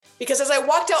Because as I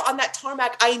walked out on that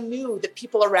tarmac, I knew that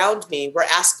people around me were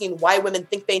asking why women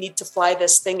think they need to fly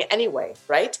this thing anyway,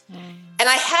 right? And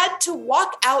I had to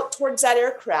walk out towards that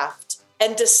aircraft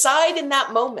and decide in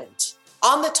that moment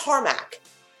on the tarmac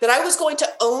that I was going to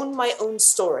own my own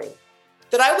story,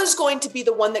 that I was going to be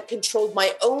the one that controlled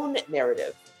my own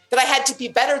narrative, that I had to be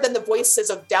better than the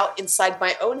voices of doubt inside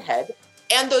my own head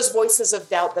and those voices of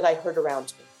doubt that I heard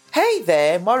around me. Hey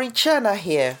there, Maureen Cherna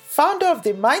here, founder of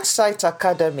the Mindsight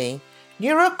Academy,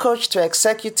 neuro coach to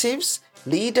executives,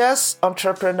 leaders,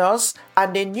 entrepreneurs,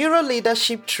 and a neuro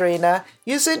leadership trainer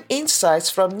using insights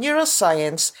from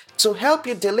neuroscience to help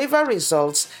you deliver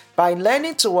results by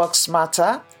learning to work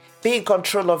smarter, be in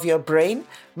control of your brain,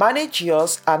 manage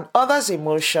yours and others'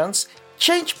 emotions,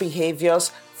 change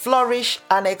behaviors, flourish,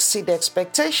 and exceed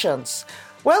expectations.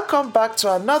 Welcome back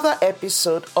to another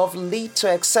episode of Lead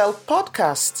to Excel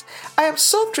podcast. I am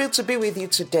so thrilled to be with you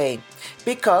today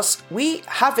because we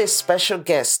have a special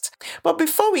guest. But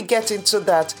before we get into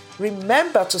that,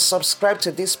 remember to subscribe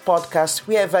to this podcast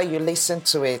wherever you listen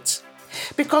to it,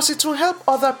 because it will help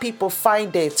other people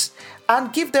find it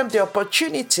and give them the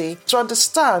opportunity to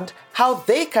understand how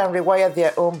they can rewire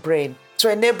their own brain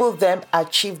to enable them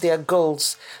achieve their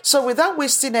goals. So without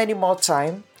wasting any more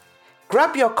time,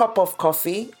 grab your cup of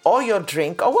coffee or your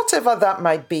drink or whatever that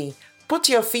might be. Put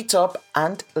your feet up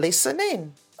and listen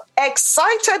in.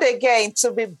 Excited again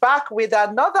to be back with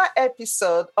another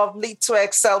episode of Lead to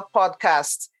Excel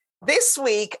podcast. This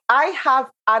week, I have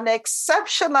an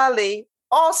exceptionally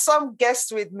awesome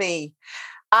guest with me.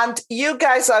 And you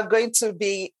guys are going to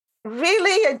be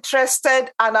really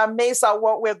interested and amazed at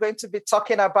what we're going to be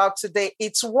talking about today.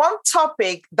 It's one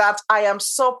topic that I am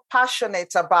so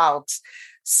passionate about.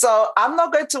 So I'm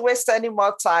not going to waste any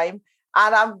more time.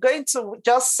 And I'm going to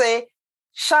just say,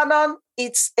 Shannon,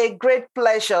 it's a great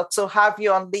pleasure to have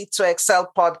you on Lead to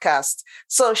Excel podcast.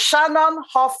 So Shannon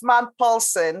Hoffman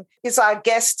Paulson is our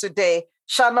guest today.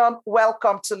 Shannon,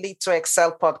 welcome to Lead to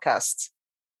Excel podcast.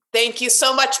 Thank you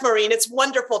so much, Maureen. It's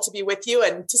wonderful to be with you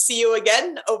and to see you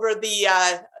again over the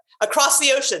across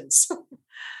the oceans.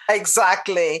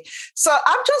 Exactly. So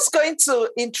I'm just going to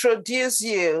introduce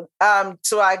you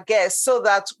to our guest so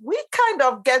that we kind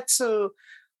of get to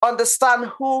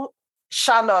understand who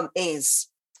Shannon is.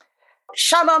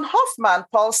 Shannon Hoffman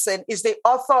Paulson is the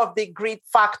author of The Grit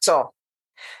Factor.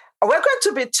 We're going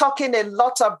to be talking a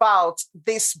lot about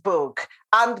this book.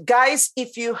 And guys,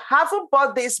 if you haven't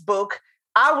bought this book,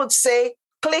 I would say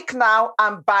click now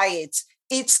and buy it.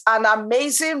 It's an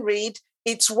amazing read.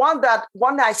 It's one that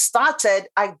when I started,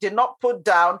 I did not put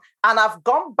down, and I've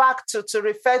gone back to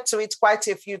refer to it quite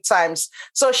a few times.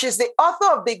 So she's the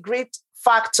author of The Grit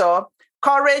Factor,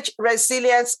 Courage,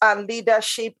 Resilience, and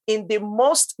Leadership in the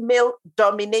most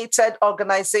male-dominated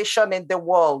organization in the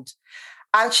world.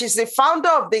 And she's the founder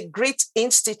of the Grit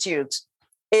Institute,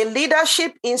 a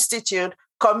leadership institute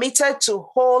committed to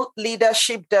whole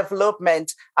leadership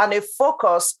development and a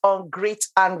focus on grit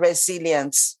and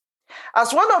resilience.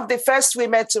 As one of the first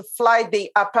women to fly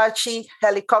the Apache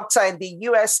helicopter in the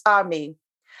U.S. Army,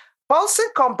 Paulson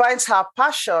combines her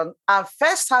passion and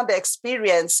first-hand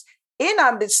experience in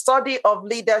and the study of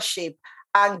leadership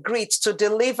and grit to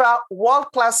deliver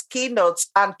world-class keynotes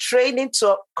and training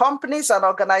to companies and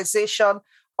organizations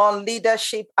on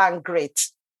leadership and grit.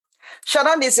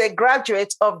 Shannon is a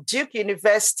graduate of Duke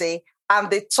University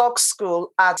and the Tuck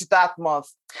School at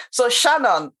Dartmouth. So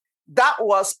Shannon, that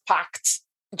was packed.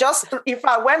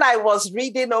 When I was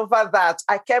reading over that,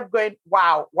 I kept going,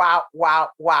 wow, wow, wow,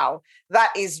 wow.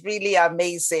 That is really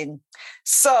amazing.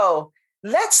 So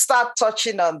let's start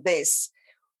touching on this.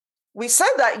 We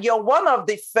said that you're one of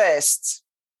the first,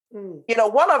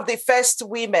 one of the first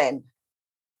women.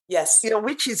 Yes.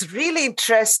 Which is really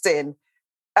interesting.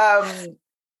 Can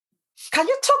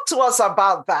you talk to us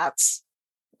about that?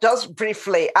 Just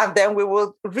briefly, and then we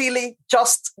will really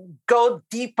just go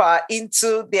deeper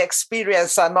into the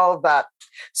experience and all that.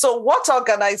 So what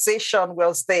organization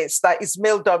was this that is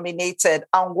male-dominated,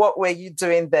 and what were you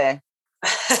doing there?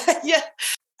 Yeah.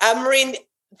 Maureen,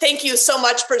 thank you so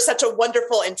much for such a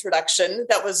wonderful introduction.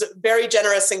 That was very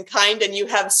generous and kind, and you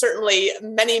have certainly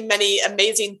many, many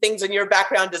amazing things in your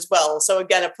background as well. So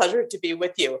again, a pleasure to be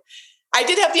with you. I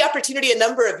did have the opportunity a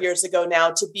number of years ago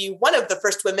now to be one of the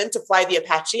first women to fly the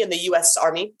Apache in the U.S.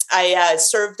 Army. I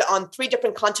served on 3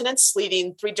 different continents,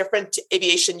 leading 3 different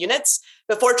aviation units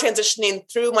before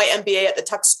transitioning through my MBA at the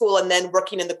Tuck School and then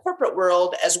working in the corporate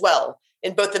world as well,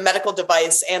 in both the medical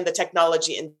device and the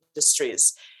technology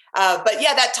industries. But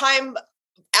yeah, that time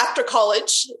after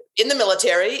college, in the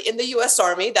military, in the U.S.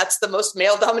 Army, that's the most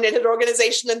male-dominated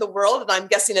organization in the world, and I'm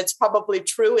guessing it's probably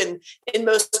true in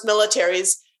most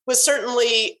militaries. was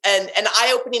certainly an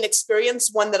eye-opening experience,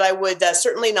 one that I would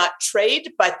certainly not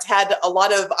trade, but had a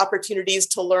lot of opportunities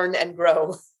to learn and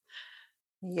grow.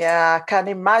 Yeah, I can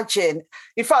imagine.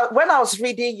 When I was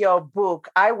reading your book,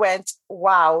 I went,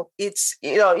 wow, it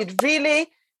really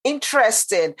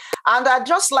interesting. And I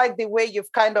just like the way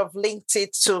you've kind of linked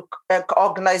it to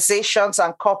organizations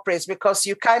and corporates, because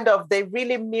they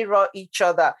really mirror each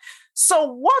other.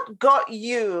 So what got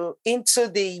you into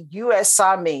the US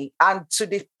Army and to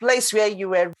the place where you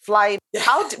were flying?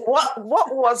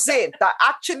 What was it that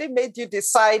actually made you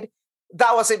decide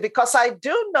that was it? Because I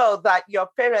do know that your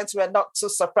parents were not too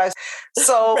surprised.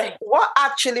 So right. What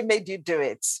actually made you do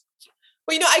it?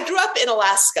 Well, I grew up in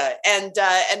Alaska,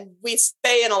 and we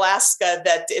say in Alaska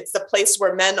that it's the place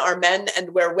where men are men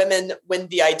and where women win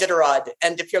the Iditarod.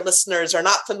 And if your listeners are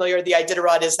not familiar, the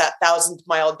Iditarod is that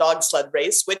 1,000-mile dog sled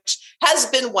race, which has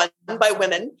been won by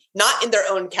women, not in their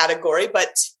own category,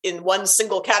 but in one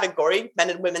single category, men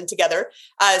and women together,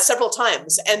 several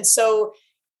times. And so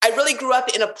I really grew up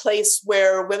in a place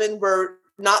where women were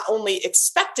not only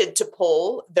expected to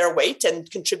pull their weight and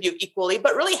contribute equally,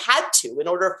 but really had to in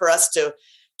order for us to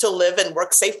live and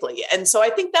work safely. And so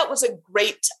I think that was a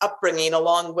great upbringing,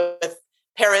 along with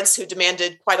parents who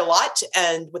demanded quite a lot,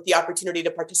 and with the opportunity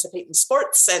to participate in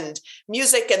sports and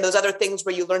music and those other things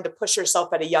where you learn to push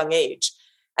yourself at a young age.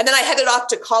 And then I headed off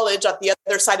to college at the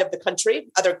other side of the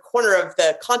country, other corner of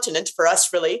the continent for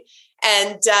us, really,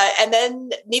 and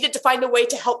then needed to find a way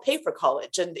to help pay for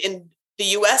college. And in the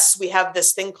US, we have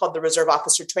this thing called the Reserve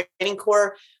Officer Training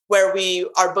Corps, where we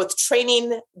are both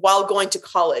training while going to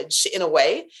college in a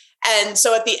way. And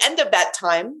so at the end of that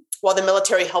time, while the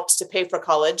military helps to pay for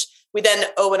college, we then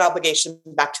owe an obligation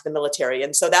back to the military.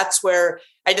 And so that's where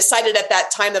I decided at that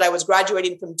time that I was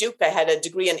graduating from Duke. I had a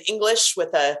degree in English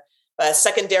with a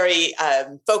secondary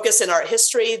focus in art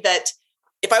history, that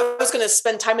if I was going to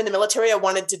spend time in the military, I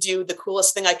wanted to do the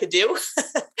coolest thing I could do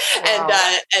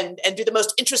and do the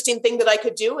most interesting thing that I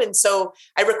could do. And so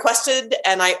I requested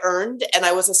and I earned, and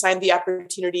I was assigned the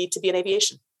opportunity to be in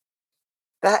aviation.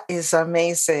 That is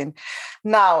amazing.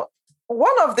 Now,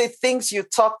 one of the things you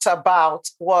talked about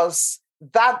was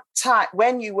that time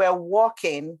when you were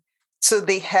walking to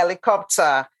the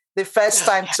helicopter, the first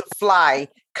time to fly.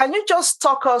 Can you just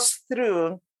talk us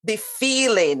through the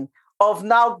feeling of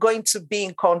now going to be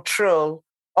in control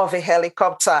of a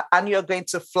helicopter and you're going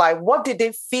to fly? What did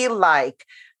it feel like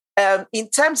in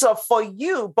terms of for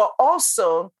you, but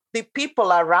also the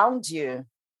people around you?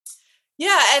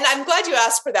 Yeah, and I'm glad you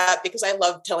asked for that, because I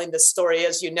love telling this story,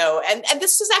 as you know. And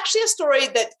this is actually a story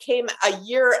that came a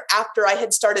year after I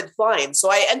had started flying. So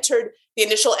I entered the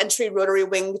initial entry rotary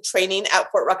wing training at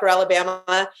Fort Rucker, Alabama.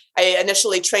 I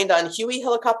initially trained on Huey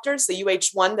helicopters, the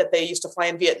UH-1 that they used to fly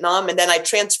in Vietnam. And then I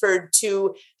transferred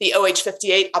to the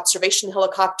OH-58 observation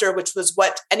helicopter, which was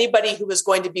what anybody who was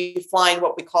going to be flying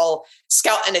what we call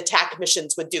scout and attack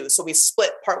missions would do. So we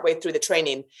split partway through the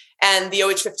training. And the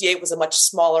OH-58 was a much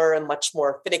smaller and much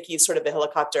more finicky sort of a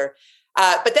helicopter.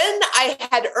 But then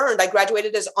I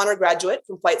graduated as honor graduate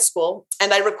from flight school,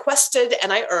 and I requested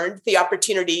and I earned the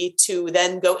opportunity to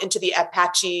then go into the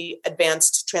Apache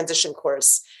Advanced Transition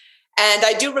course. And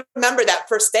I do remember that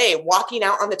first day walking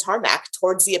out on the tarmac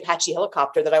towards the Apache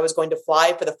helicopter that I was going to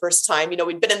fly for the first time.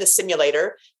 We'd been in the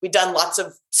simulator, we'd done lots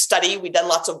of study, we'd done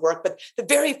lots of work, but the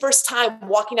very first time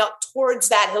walking out towards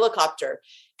that helicopter,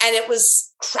 and it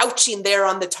was crouching there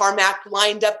on the tarmac,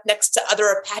 lined up next to other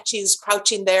Apaches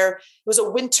crouching there. It was a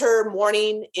winter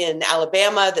morning in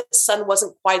Alabama. The sun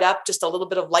wasn't quite up, just a little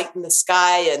bit of light in the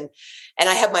sky. And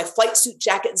I had my flight suit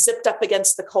jacket zipped up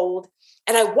against the cold.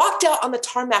 And I walked out on the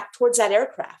tarmac towards that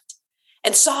aircraft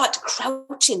and saw it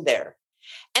crouching there.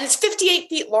 And it's 58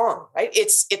 feet long, right?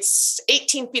 It's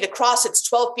 18 feet across. It's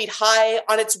 12 feet high.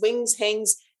 On its wings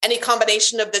hangs any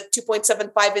combination of the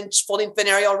 2.75-inch folding fin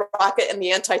aerial rocket and the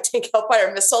anti-tank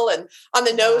Hellfire missile. And on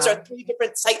the nose are 3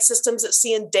 different sight systems that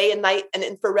see in day and night and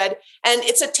infrared. And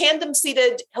it's a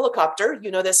tandem-seated helicopter. You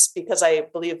know this because I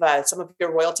believe some of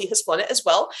your royalty has flown it as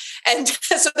well. And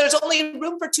so there's only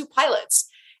room for 2 pilots.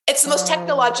 It's the most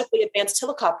technologically advanced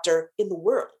helicopter in the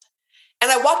world. And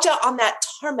I walked out on that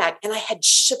tarmac and I had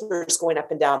shivers going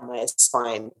up and down my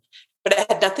spine. But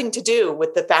it had nothing to do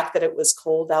with the fact that it was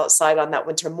cold outside on that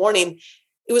winter morning.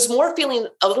 It was more feeling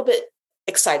a little bit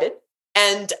excited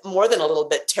and more than a little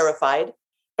bit terrified.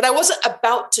 But I wasn't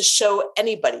about to show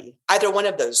anybody either one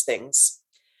of those things.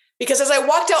 Because as I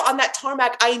walked out on that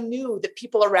tarmac, I knew that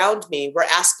people around me were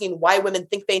asking why women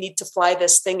think they need to fly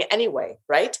this thing anyway,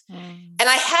 right? And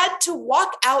I had to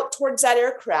walk out towards that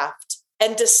aircraft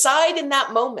and decide in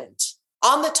that moment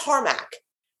on the tarmac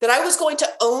that I was going to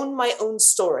own my own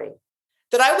story,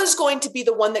 that I was going to be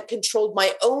the one that controlled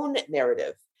my own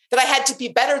narrative, that I had to be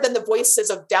better than the voices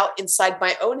of doubt inside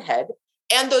my own head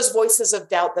and those voices of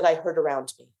doubt that I heard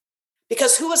around me.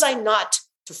 Because who was I not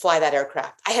to fly that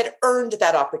aircraft? I had earned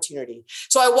that opportunity.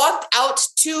 So I walked out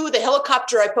to the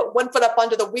helicopter. I put one foot up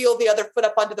onto the wheel, the other foot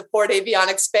up onto the Ford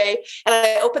Avionics bay, and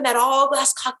I opened that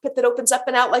all-glass cockpit that opens up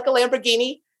and out like a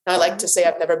Lamborghini. Now, I like to say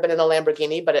I've never been in a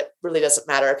Lamborghini, but it really doesn't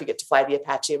matter if you get to fly the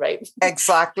Apache, right?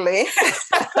 Exactly. And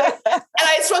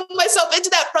I swung myself into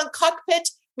that front cockpit.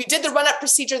 We did the run-up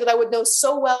procedure that I would know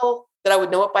so well, that I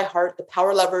would know it by heart. The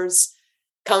power levers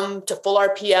come to full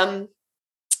RPM.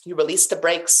 You release the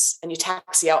brakes and you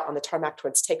taxi out on the tarmac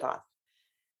towards takeoff.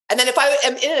 And then if I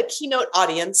am in a keynote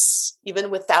audience, even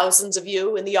with thousands of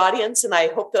you in the audience, and I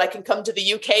hope that I can come to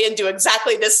the UK and do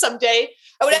exactly this someday,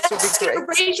 I would ask you to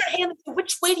raise your hand and say,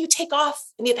 which way do you take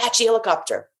off in the Apache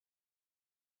helicopter?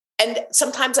 And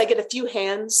sometimes I get a few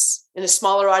hands. In a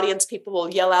smaller audience, people will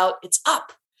yell out, it's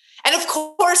up. And of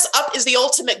course, up is the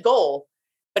ultimate goal.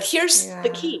 But here's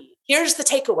the key. Here's the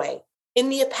takeaway. In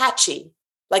the Apache,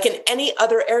 like in any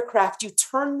other aircraft, you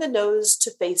turn the nose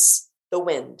to face the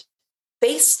wind.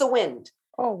 Face the wind.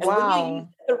 Oh, wow. And when you use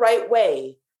it the right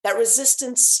way, that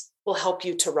resistance will help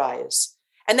you to rise.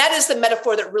 And that is the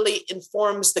metaphor that really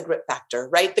informs the grit factor,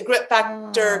 right? The grit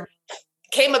factor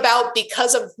came about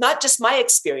because of not just my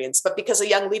experience, but because a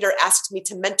young leader asked me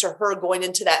to mentor her going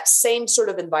into that same sort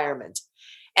of environment.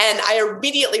 And I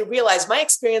immediately realized my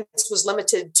experience was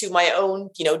limited to my own,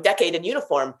 decade in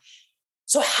uniform.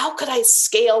 So how could I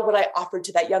scale what I offered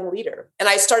to that young leader? And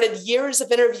I started years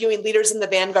of interviewing leaders in the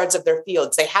vanguards of their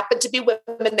fields. They happened to be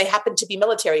women, they happened to be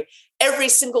military. Every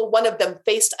single one of them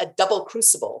faced a double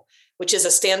crucible, which is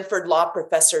a Stanford law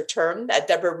professor term.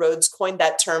 Deborah Rhodes coined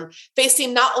that term,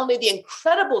 facing not only the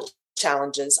incredible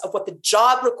challenges of what the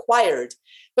job required,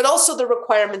 but also the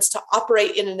requirements to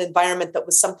operate in an environment that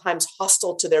was sometimes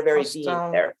hostile to their very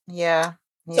being there. Yeah.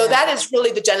 So that is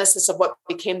really the genesis of what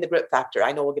became the grit factor.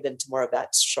 I know we'll get into more of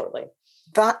that shortly.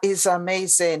 That is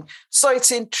amazing. So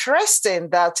it's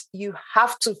interesting that you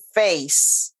have to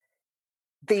face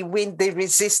the wind, the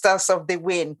resistance of the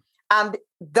wind. And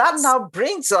that now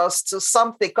brings us to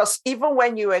something, because even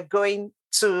when you were going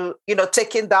to,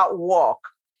 taking that walk,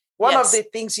 one of the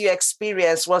things you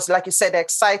experienced was, like you said,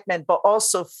 excitement, but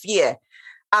also fear.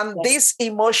 And these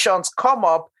emotions come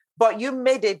up, but you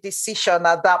made a decision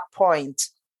at that point.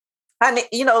 And,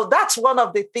 that's one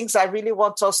of the things I really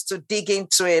want us to dig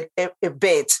into a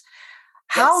bit.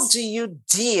 How do you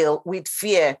deal with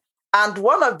fear? And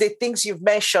one of the things you've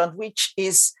mentioned, which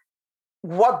is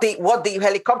what the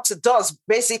helicopter does,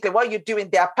 basically what you do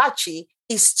in the Apache,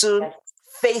 is to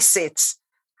face it.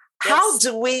 How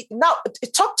do we, now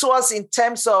talk to us in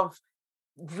terms of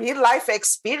real life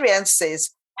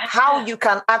experiences, how you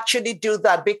can actually do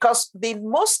that? Because the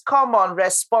most common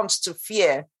response to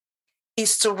fear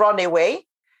is to run away,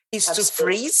 is to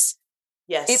freeze.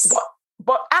 Yes.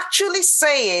 But actually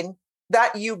saying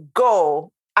that you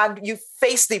go and you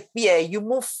face the fear, you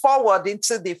move forward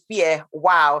into the fear.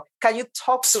 Wow. Can you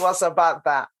talk to us about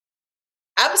that?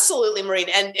 Absolutely, Maureen.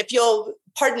 And if you'll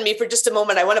pardon me for just a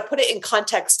moment, I want to put it in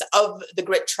context of the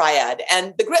grit triad.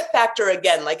 And the grit factor,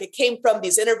 again, like it came from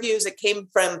these interviews, it came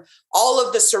from all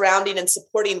of the surrounding and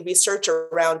supporting research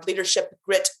around leadership,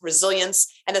 grit,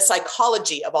 resilience, and the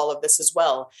psychology of all of this as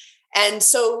well. And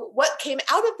so what came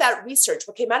out of that research,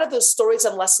 what came out of those stories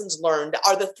and lessons learned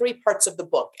are the three parts of the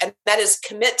book. And that is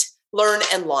commit, learn,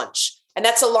 and launch. And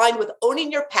that's aligned with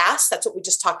owning your past. That's what we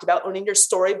just talked about, owning your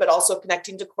story, but also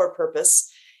connecting to core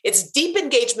purpose. It's deep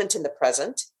engagement in the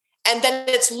present. And then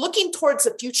it's looking towards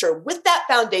the future with that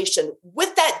foundation,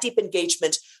 with that deep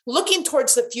engagement, looking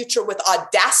towards the future with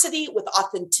audacity, with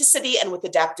authenticity, and with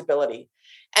adaptability.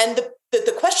 And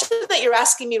the question that you're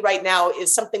asking me right now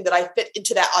is something that I fit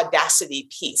into that audacity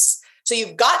piece. So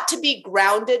you've got to be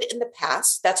grounded in the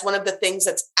past. That's one of the things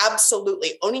that's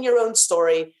absolutely owning your own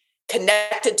story,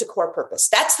 connected to core purpose.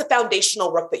 That's the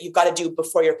foundational work that you've got to do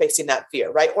before you're facing that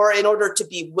fear, right? Or in order to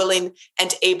be willing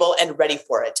and able and ready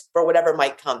for it, for whatever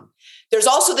might come. There's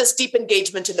also this deep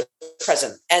engagement in the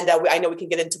present. And I know we can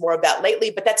get into more of that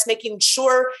lately, but that's making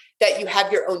sure that you have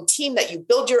your own team, that you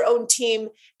build your own team,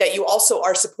 that you also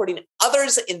are supporting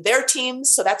others in their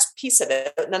teams. So that's a piece of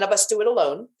it. None of us do it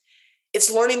alone. It's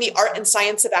learning the art and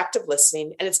science of active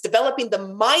listening, and it's developing the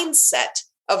mindset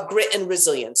of grit and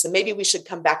resilience. And maybe we should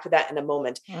come back to that in a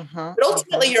moment. But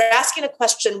ultimately, you're asking a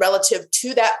question relative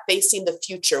to that facing the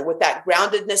future with that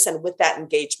groundedness and with that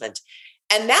engagement.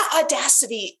 And that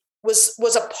audacity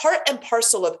was a part and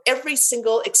parcel of every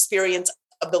single experience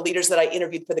of the leaders that I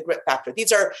interviewed for the Grit Factor.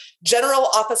 These are general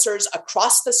officers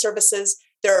across the services.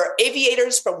 There are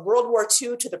aviators from World War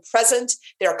II to the present.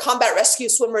 There are combat rescue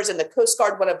swimmers in the Coast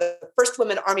Guard, one of the first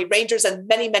women Army Rangers, and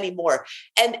many, many more.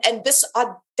 And this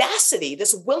audacity,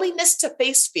 this willingness to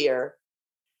face fear,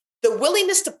 the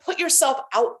willingness to put yourself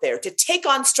out there, to take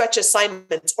on stretch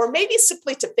assignments, or maybe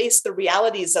simply to face the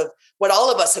realities of what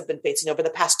all of us have been facing over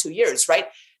the past 2 years, right?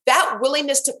 That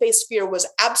willingness to face fear was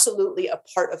absolutely a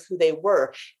part of who they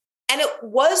were. And it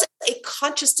was a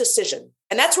conscious decision.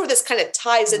 And that's where this kind of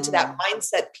ties into that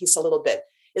mindset piece a little bit,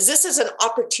 is this is an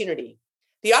opportunity,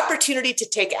 the opportunity to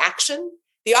take action,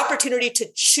 the opportunity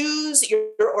to choose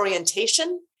your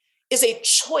orientation is a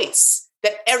choice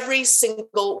that every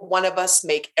single one of us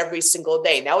make every single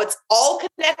day. Now, it's all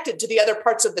connected to the other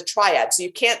parts of the triad, so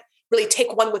you can't really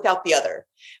take one without the other.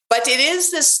 But it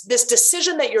is this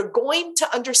decision that you're going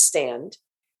to understand,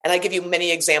 and I give you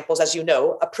many examples, as you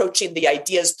know, approaching the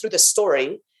ideas through the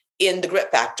story in The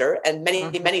Grit Factor, and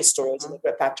many, many stories in The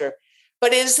Grit Factor.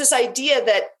 But it is this idea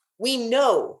that we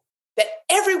know that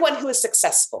everyone who is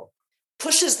successful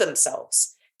pushes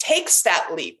themselves, takes that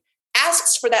leap,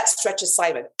 asks for that stretch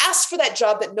assignment, asks for that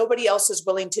job that nobody else is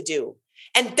willing to do,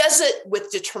 and does it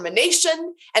with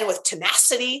determination and with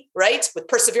tenacity, right? With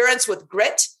perseverance, with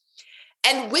grit.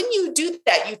 And when you do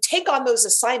that, you take on those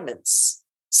assignments.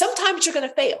 Sometimes you're going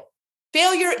to fail.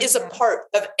 Failure is a part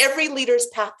of every leader's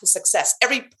path to success,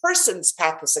 every person's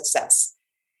path to success.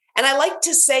 And I like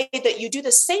to say that you do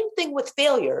the same thing with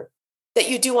failure that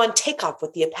you do on takeoff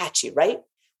with the Apache, right?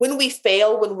 When we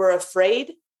fail, when we're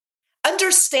afraid,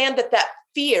 understand that that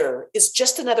fear is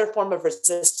just another form of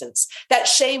resistance. That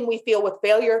shame we feel with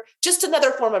failure, just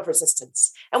another form of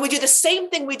resistance. And we do the same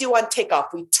thing we do on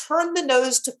takeoff. We turn the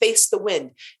nose to face the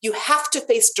wind. You have to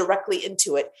face directly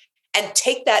into it and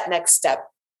take that next step.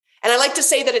 And I like to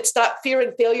say that it's not fear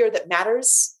and failure that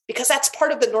matters, because that's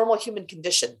part of the normal human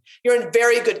condition. You're in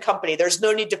very good company. There's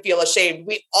no need to feel ashamed.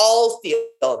 We all feel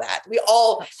that. We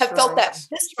all have felt that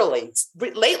viscerally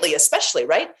lately, especially,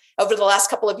 right? Over the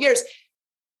last couple of years.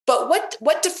 But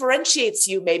what differentiates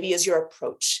you maybe is your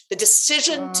approach, the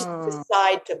decision to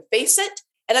decide to face it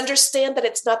and understand that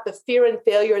it's not the fear and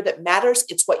failure that matters.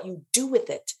 It's what you do with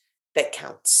it that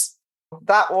counts.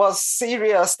 That was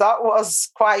serious. That was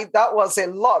a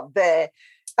lot there.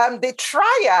 The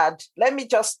triad, let me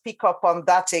just pick up on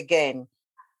that again.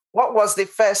 What was the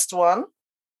first one?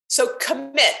 So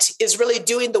commit is really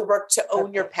doing the work to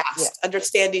own your past,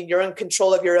 understanding you're in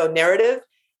control of your own narrative,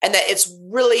 and that it's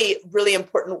really, really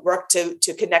important work to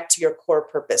connect to your core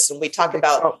purpose. And we talk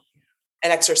about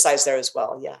an exercise there as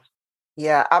well. Yeah.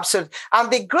 Yeah, absolutely.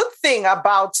 And the good thing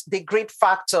about The Grit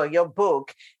Factor, your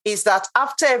book, is that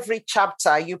after every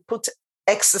chapter, you put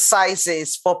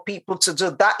exercises for people to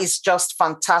do. That is just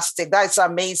fantastic. That is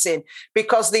amazing,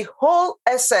 because the whole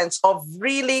essence of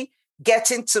really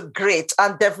getting to grit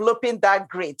and developing that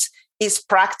grit is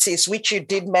practice, which you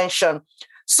did mention.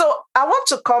 So I want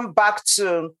to come back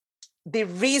to the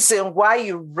reason why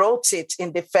you wrote it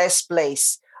in the first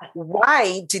place.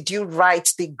 Why did you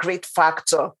write The Grit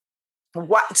Factor?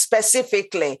 What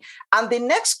specifically? And the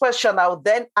next question I would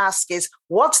then ask is,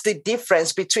 what's the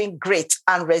difference between grit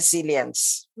and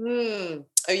resilience? Oh,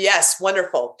 yes,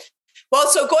 wonderful. Well,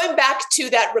 so going back to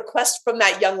that request from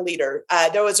that young leader, I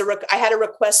had a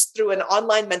request through an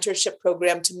online mentorship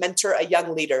program to mentor a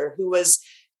young leader who was,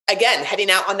 again,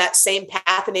 heading out on that same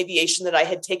path in aviation that I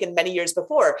had taken many years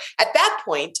before. At that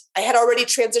point, I had already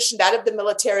transitioned out of the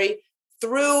military,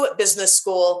 through business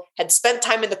school, had spent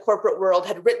time in the corporate world,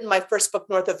 had written my first book,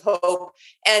 North of Hope,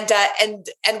 and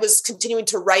was continuing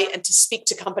to write and to speak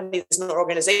to companies and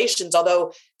organizations.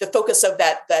 Although the focus of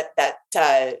that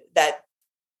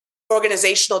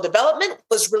organizational development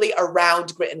was really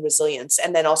around grit and resilience,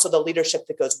 and then also the leadership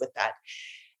that goes with that.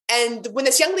 And when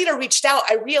this young leader reached out,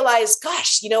 I realized,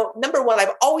 gosh, number one,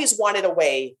 I've always wanted a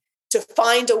way to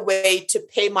find a way to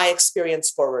pay my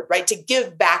experience forward, right? To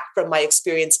give back from my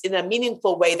experience in a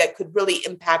meaningful way that could really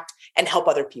impact and help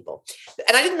other people.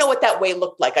 And I didn't know what that way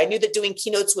looked like. I knew that doing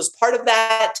keynotes was part of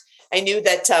that. I knew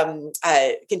that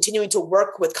continuing to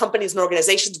work with companies and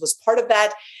organizations was part of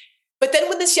that. But then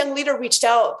when this young leader reached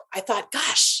out, I thought,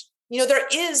 gosh, there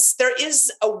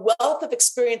is a wealth of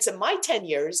experience in my 10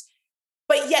 years,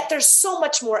 but yet there's so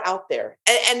much more out there.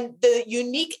 And the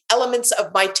unique elements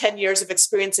of my 10 years of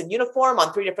experience in uniform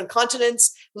on 3 different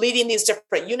continents, leading these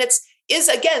different units is,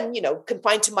 again,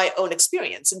 confined to my own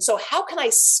experience. And so how can I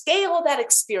scale that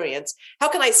experience? How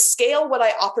can I scale what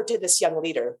I offer to this young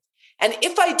leader? And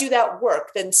if I do that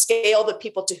work, then scale the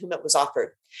people to whom it was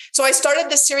offered. So I started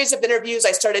this series of interviews.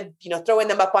 I started, throwing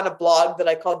them up on a blog that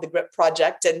I called the Grit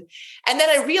Project. And then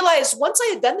I realized once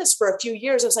I had done this for a few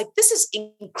years, I was like, this is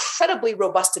incredibly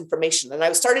robust information. And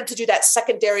I started to do that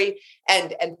secondary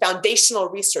and foundational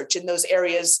research in those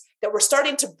areas that were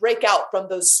starting to break out from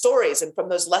those stories and from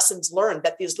those lessons learned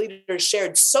that these leaders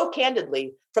shared so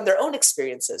candidly from their own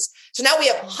experiences. So now we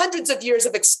have hundreds of years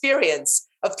of experience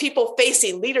of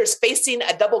leaders facing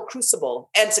a double crucible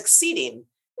and succeeding.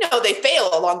 They fail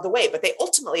along the way, but they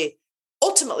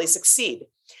ultimately succeed.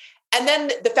 And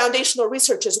then the foundational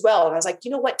research as well. And I was like,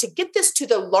 you know what, to get this to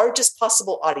the largest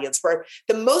possible audience where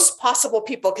the most possible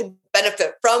people can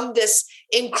benefit from this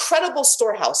incredible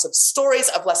storehouse of stories,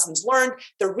 of lessons learned,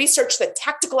 the research, the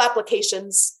tactical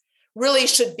applications really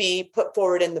should be put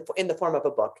forward in the form of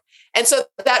a book. And so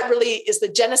that really is the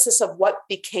genesis of what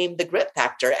became the Grit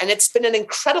Factor. And it's been an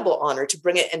incredible honor to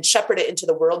bring it and shepherd it into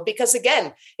the world because,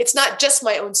 again, it's not just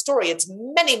my own story. It's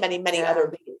many, many, many other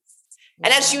leaders.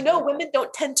 And as you know, women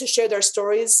don't tend to share their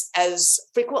stories as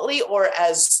frequently or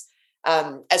as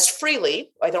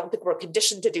freely. I don't think we're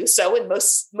conditioned to do so in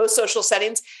most social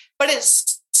settings, but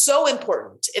it's so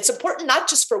important. It's important not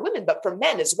just for women, but for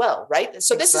men as well, right?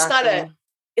 So this is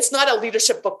it's not a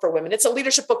leadership book for women. It's a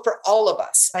leadership book for all of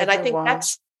us. And I think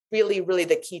that's really, really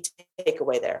the key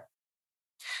takeaway there.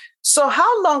 So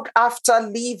how long after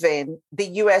leaving the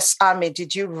U.S. Army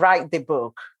did you write the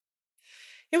book?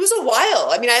 It was a while.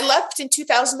 I mean, I left in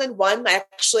 2001.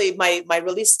 My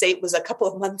release date was a couple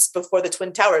of months before the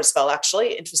Twin Towers fell,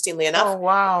 actually, interestingly enough. Oh,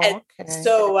 wow. And okay.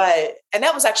 So, and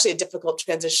that was actually a difficult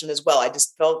transition as well.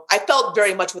 I felt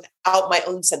very much without my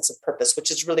own sense of purpose,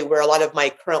 which is really where a lot of my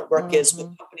current work is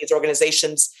with companies,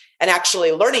 organizations, and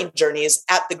actually learning journeys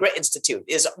at the Grit Institute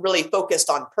is really focused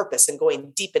on purpose and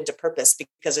going deep into purpose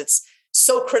because it's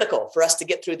so critical for us to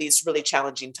get through these really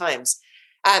challenging times.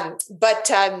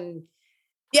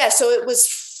 Yeah, so it was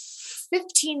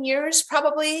 15 years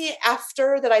probably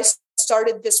after that I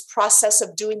started this process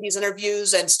of doing these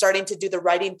interviews and starting to do the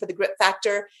writing for the Grit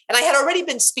Factor. And I had already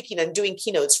been speaking and doing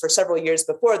keynotes for several years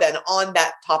before then on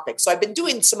that topic. So I've been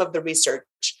doing some of the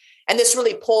research, and this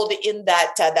really pulled in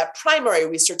that primary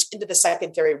research into the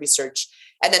secondary research.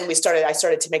 And then I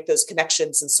started to make those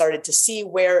connections and started to see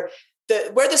where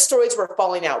the stories were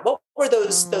falling out. What were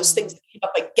those things that came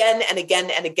up again and again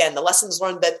and again? The lessons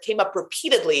learned that came up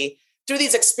repeatedly through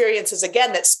these experiences,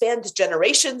 again, that spanned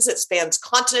generations, it spans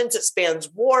continents, it spans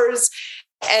wars.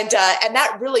 And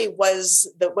that really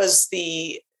was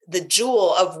the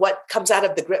jewel of what comes out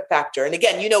of the Grit Factor. And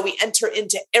again, we enter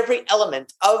into every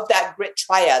element of that grit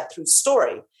triad through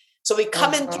story. So we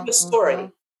come in through the story.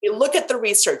 We look at the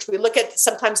research. We look at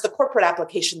sometimes the corporate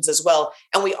applications as well.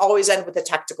 And we always end with the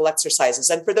tactical exercises.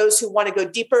 And for those who want to go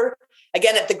deeper,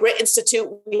 again, at the Grit Institute,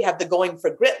 we have the Going for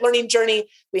Grit learning journey.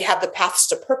 We have the Paths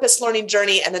to Purpose learning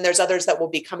journey. And then there's others that will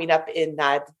be coming up in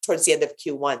towards the end of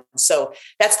Q1. So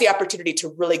that's the opportunity to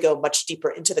really go much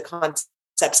deeper into the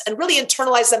concepts and really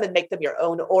internalize them and make them your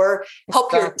own, or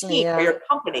help your team or your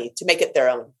company to make it their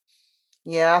own.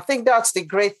 Yeah, I think that's the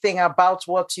great thing about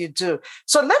what you do.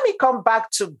 So let me come back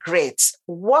to grit.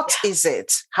 What is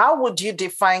it? How would you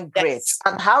define grit?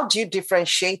 And how do you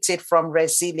differentiate it from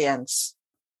resilience?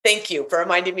 Thank you for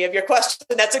reminding me of your question.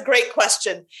 That's a great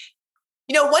question.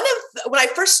 When I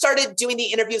first started doing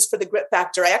the interviews for the Grit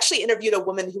Factor, I actually interviewed a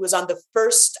woman who was on the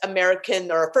first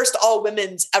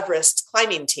all-women's Everest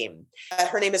climbing team.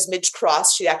 Her name is Midge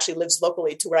Cross. She actually lives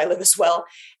locally to where I live as well.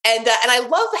 And I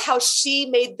love how she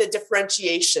made the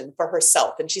differentiation for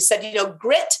herself. And she said,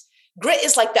 grit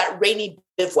is like that rainy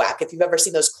bivouac. If you've ever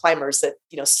seen those climbers that,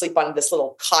 sleep on this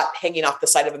little cot hanging off the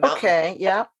side of a mountain. Okay,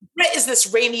 yeah. Grit is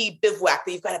this rainy bivouac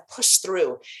that you've got to push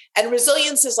through. And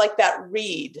resilience is like that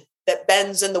reed that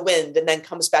bends in the wind and then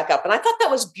comes back up. And I thought that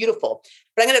was beautiful.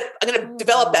 But I'm going to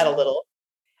develop that a little.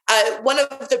 One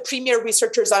of the premier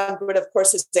researchers on grit, of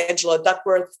course, is Angela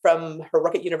Duckworth from her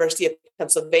work at University of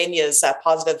Pennsylvania's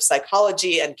Positive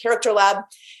Psychology and Character Lab.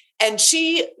 And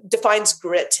she defines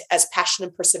grit as passion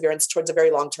and perseverance towards a very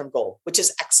long-term goal, which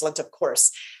is excellent, of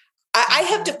course. I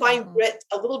have defined grit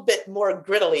a little bit more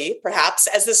grittily, perhaps,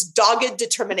 as this dogged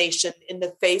determination in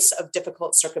the face of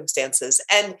difficult circumstances.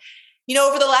 And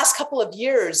over the last couple of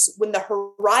years, when the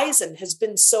horizon has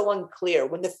been so unclear,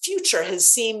 when the future has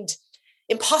seemed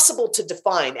impossible to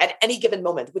define at any given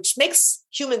moment, which makes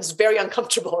humans very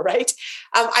uncomfortable, right?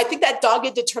 I think that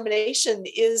dogged determination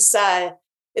is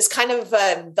kind of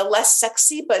the less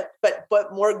sexy, but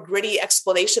more gritty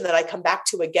explanation that I come back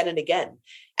to again and again.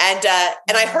 And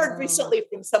I heard recently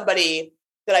from somebody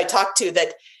that I talked to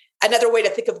that another way to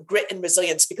think of grit and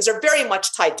resilience, because they're very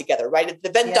much tied together, right? The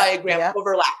Venn diagram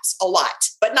overlaps a lot,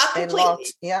 but not completely.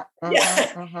 Yeah.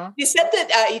 He said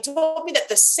that he told me that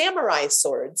the samurai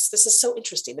swords, this is so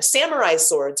interesting. The samurai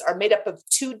swords are made up of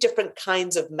two different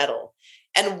kinds of metal.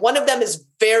 And one of them is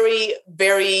very,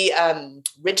 very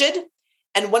rigid.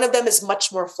 And one of them is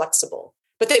much more flexible.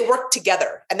 But they work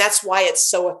together, and that's why it's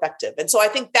so effective. And so I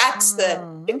think that's the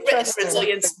grit and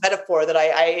resilience metaphor that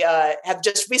I have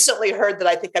just recently heard that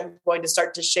I think I'm going to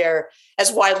start to share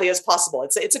as widely as possible.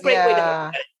 It's a great way to look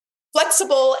at it.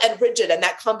 Flexible and rigid, and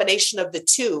that combination of the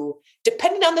two,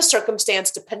 depending on the circumstance,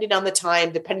 depending on the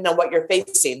time, depending on what you're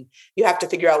facing, you have to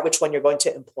figure out which one you're going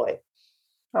to employ.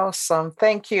 Awesome.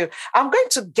 Thank you. I'm going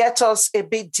to get us a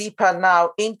bit deeper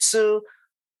now into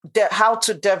how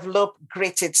to develop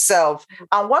grit itself.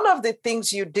 And one of the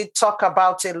things you did talk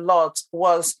about a lot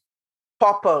was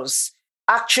purpose,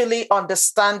 actually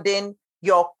understanding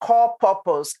your core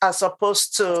purpose as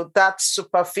opposed to that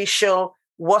superficial,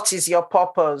 what is your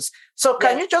purpose? So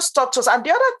can you just talk to us? And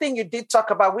the other thing you did talk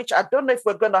about, which I don't know if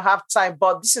we're going to have time,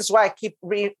 but this is why I keep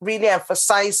really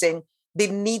emphasizing the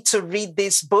need to read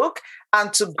this book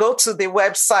and to go to the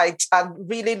website and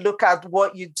really look at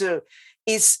what you do.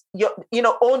 Is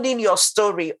owning your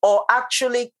story or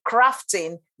actually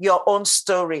crafting your own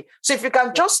story. So if you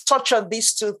can just touch on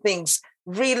these two things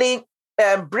really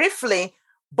briefly,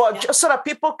 but just so that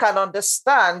people can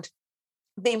understand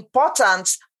the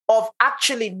importance of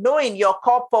actually knowing your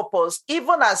core purpose,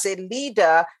 even as a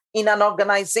leader in an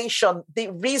organization, the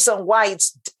reason why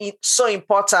it's so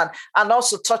important, and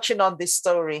also touching on this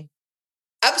story.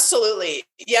 Absolutely.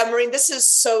 Yeah, Maureen, this is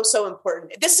so, so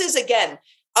important. This is, again,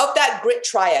 of that grit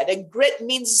triad. And grit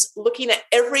means looking at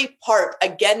every part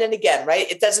again and again, right?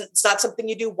 It's not something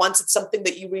you do once, it's something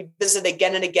that you revisit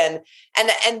again and again.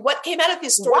 And what came out of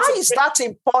these stories. Why is that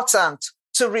important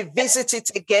to revisit it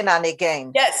again and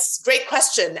again? Yes, great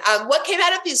question. What came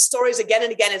out of these stories again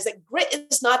and again is that grit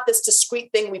is not this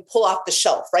discrete thing we pull off the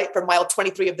shelf, right? For mile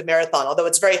 23 of the marathon, although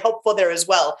it's very helpful there as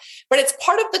well. But it's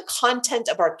part of the content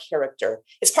of our character.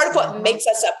 It's part of what makes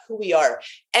us up who we are.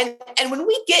 And when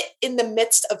we get in the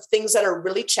midst of things that are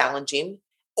really challenging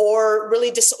or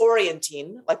really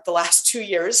disorienting, like the last 2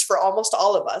 years for almost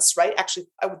all of us, right? Actually,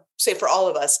 I would say for all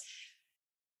of us,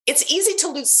 it's easy to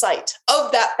lose sight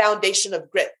of that foundation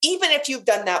of grit, even if you've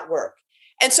done that work.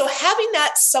 And so having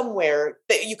that somewhere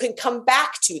that you can come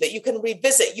back to, that you can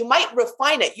revisit, you might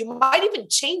refine it, you might even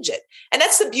change it. And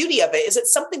that's the beauty of it, is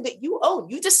it's something that you own,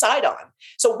 you decide on.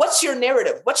 So what's your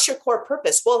narrative? What's your core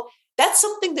purpose? Well, that's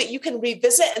something that you can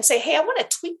revisit and say, hey, I want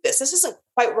to tweak this. This isn't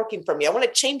quite working for me. I want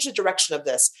to change the direction of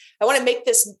this. I want to make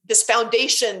this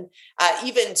foundation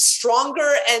even stronger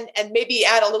and maybe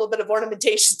add a little bit of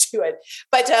ornamentation to it.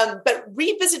 But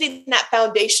revisiting that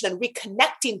foundation and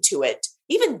reconnecting to it,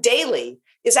 even daily,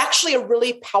 is actually a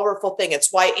really powerful thing.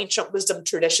 It's why ancient wisdom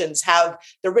traditions have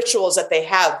the rituals that they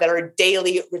have that are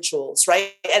daily rituals,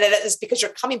 right? And it is because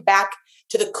you're coming back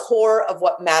to the core of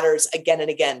what matters again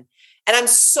and again. And I'm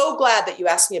so glad that you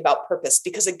asked me about purpose,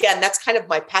 because again, that's kind of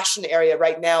my passion area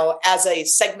right now as a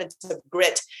segment of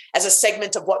grit, as a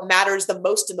segment of what matters the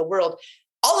most in the world.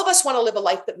 All of us want to live a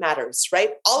life that matters,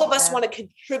 right? All of us want to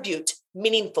contribute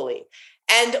meaningfully.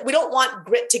 And we don't want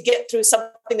grit to get through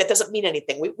something that doesn't mean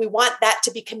anything. We want that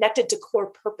to be connected to core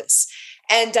purpose.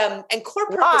 And core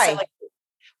purpose.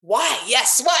 Why?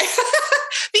 Yes. Why?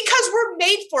 Because we're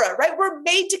made for it, right? We're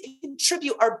made to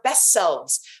contribute our best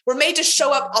selves. We're made to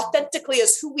show up authentically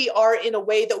as who we are in a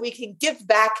way that we can give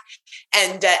back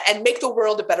and make the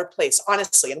world a better place,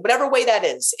 honestly, in whatever way that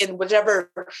is, in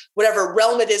whatever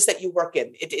realm it is that you work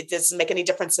in. It doesn't make any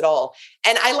difference at all.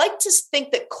 And I like to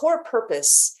think that core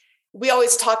purpose, we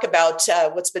always talk about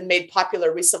what's been made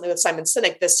popular recently with Simon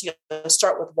Sinek, this,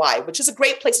 start with why, which is a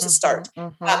great place to start.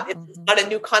 It's not a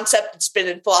new concept. It's been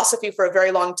in philosophy for a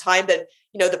very long time that,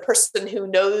 the person who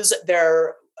knows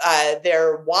their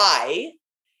why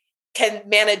can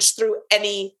manage through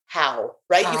any how,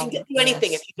 right? You can get through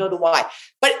anything if you know the why.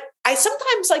 But I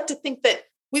sometimes like to think that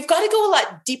we've got to go a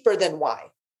lot deeper than why.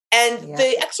 And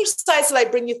the exercise that I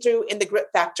bring you through in the Grit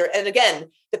Factor, and again,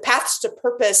 the Paths to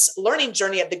Purpose learning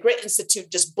journey at the Grit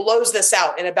Institute just blows this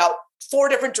out in about 4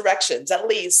 different directions, at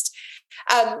least.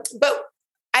 But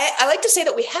I like to say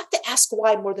that we have to ask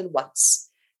why more than once,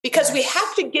 because we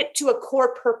have to get to a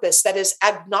core purpose that is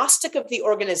agnostic of the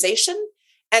organization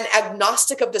and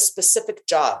agnostic of the specific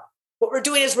job. What we're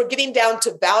doing is we're getting down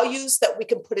to values that we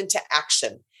can put into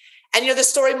action. And, the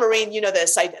story, Maureen,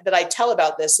 this that I tell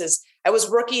about this is I was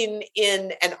working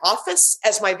in an office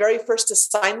as my very first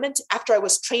assignment after I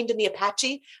was trained in the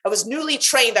Apache. I was newly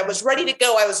trained. I was ready to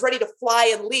go. I was ready to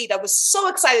fly and lead. I was so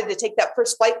excited to take that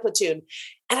first flight platoon.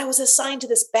 And I was assigned to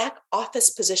this back office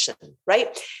position,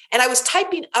 right? And I was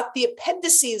typing up the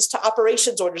appendices to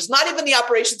operations orders, not even the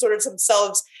operations orders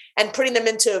themselves, and putting them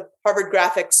into Harvard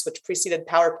Graphics, which preceded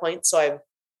PowerPoint. So I'm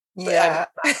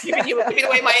giving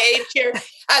away my age here.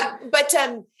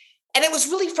 And it was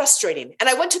really frustrating. And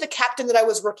I went to the captain that I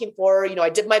was working for. I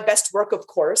did my best work, of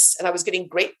course, and I was getting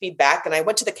great feedback. And I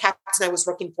went to the captain I was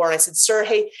working for and I said, sir,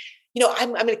 hey,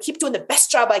 I'm going to keep doing the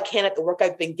best job I can at the work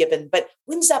I've been given, but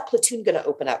when's that platoon going to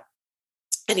open up?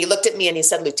 And he looked at me and he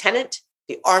said, Lieutenant,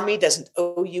 the Army doesn't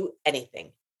owe you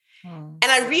anything. And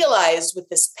I realized with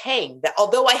this pang that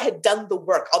although I had done the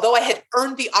work, although I had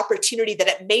earned the opportunity, that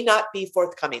it may not be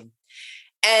forthcoming.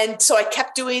 And so I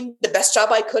kept doing the best job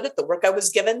I could at the work I was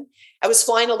given. I was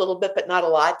flying a little bit, but not a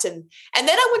lot. And then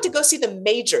I went to go see the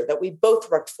major that we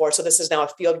both worked for. So this is now a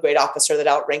field grade officer that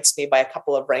outranks me by a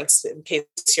couple of ranks, in case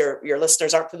your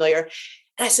listeners aren't familiar.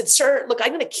 And I said, sir, look, I'm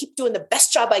going to keep doing the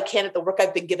best job I can at the work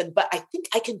I've been given, but I think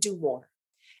I can do more.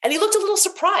 And he looked a little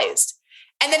surprised.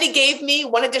 And then he gave me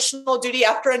one additional duty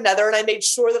after another. And I made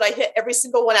sure that I hit every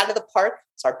single one out of the park.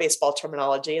 It's our baseball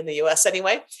terminology in the US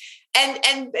anyway.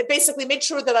 And basically made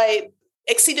sure that I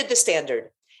exceeded the standard.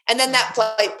 And then that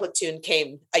flight platoon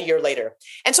came a year later.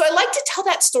 And so I like to tell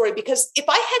that story because if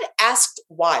I had asked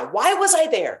why was I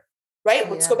there? Right?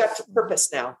 Let's go back to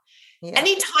purpose now. Yeah.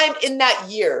 Anytime in that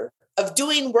year of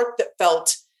doing work that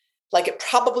felt like it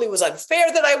probably was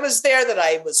unfair that I was there, that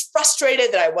I was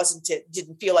frustrated, that I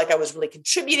didn't feel like I was really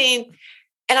contributing.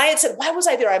 And I had said, why was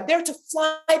I there? I'm there to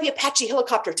fly the Apache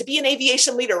helicopter, to be an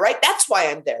aviation leader, right? That's why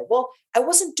I'm there. Well, I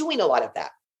wasn't doing a lot of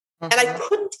that. And I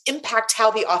couldn't impact how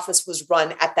the office was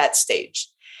run at that stage.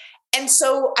 And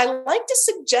so I like to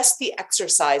suggest the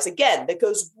exercise, again, that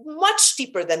goes much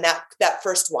deeper than that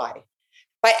first why,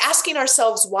 by asking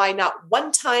ourselves why not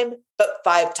one time, but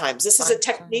 5 times. This is a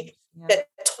technique that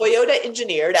Toyota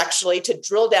engineered actually to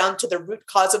drill down to the root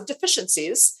cause of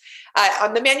deficiencies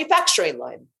on the manufacturing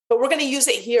line. But we're going to use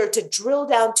it here to drill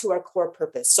down to our core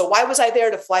purpose. So why was I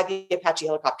there to fly the Apache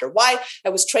helicopter? Why? I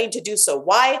was trained to do so.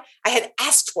 Why? I had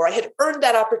asked for, I had earned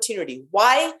that opportunity.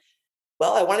 Why?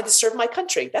 Well, I wanted to serve my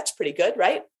country. That's pretty good,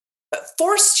 right? But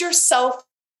force yourself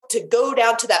to go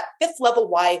down to that 5th level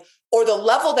why, or the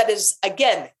level that is,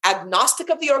 again, agnostic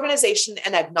of the organization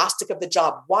and agnostic of the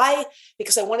job. Why?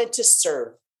 Because I wanted to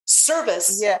serve.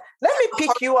 Service. Yeah. Let me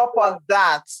pick you up on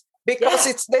that.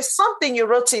 Because there's something you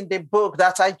wrote in the book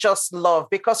that I just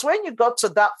love. Because when you got to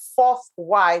that 4th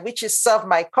why, which is serve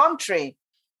my country,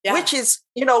 which is,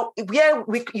 where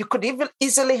you could even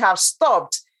easily have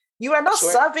stopped. You were not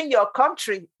serving your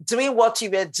country, doing what you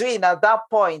were doing at that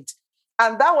point.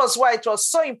 And that was why it was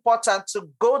so important to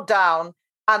go down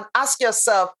and ask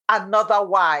yourself another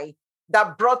why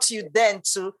that brought you then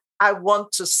to, I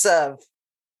want to serve.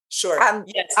 Sure.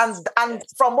 And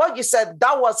from what you said,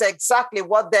 that was exactly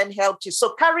what then helped you.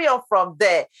 So carry on from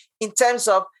there in terms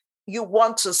of you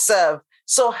want to serve.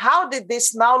 So how did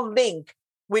this now link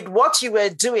with what you were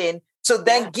doing to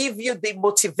then give you the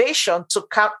motivation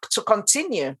to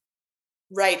continue?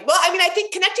 Right. Well, I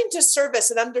think connecting to service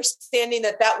and understanding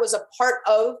that was a part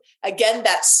of, again,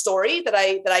 that story that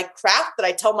I craft, that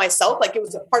I tell myself, like it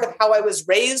was a part of how I was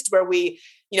raised, where we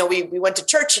went to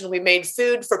church and we made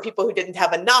food for people who didn't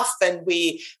have enough. And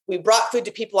we brought food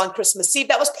to people on Christmas Eve.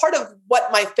 That was part of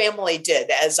what my family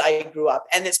did as I grew up.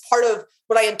 And it's part of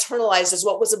what I internalized as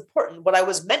what was important, what I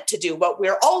was meant to do, what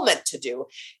we're all meant to do.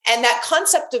 And that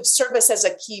concept of service as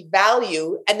a key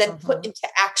value and then put into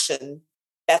action,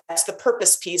 that's the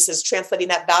purpose piece, is translating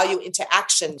that value into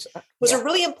action, was a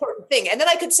really important thing. And then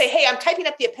I could say, hey, I'm typing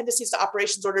up the appendices to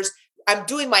operations orders. I'm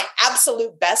doing my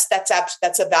absolute best.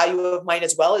 That's a value of mine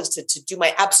as well, is to do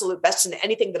my absolute best in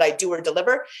anything that I do or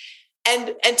deliver.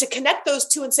 And to connect those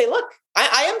two and say, look,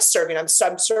 I am serving. I'm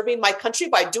serving my country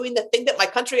by doing the thing that my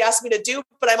country asked me to do,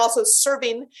 but I'm also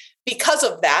serving because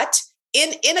of that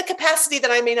in a capacity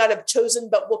that I may not have chosen,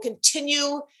 but will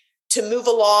continue to move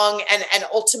along and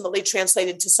ultimately translate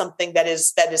into something that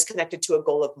is connected to a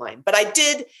goal of mine. But I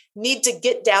did need to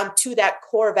get down to that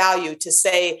core value to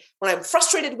say, when I'm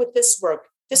frustrated with this work,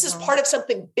 this is part of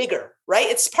something bigger, right?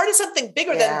 It's part of something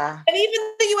bigger than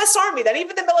even the US Army, than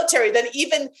even the military, than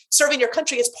even serving your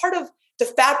country. It's part of the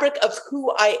fabric of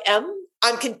who I am.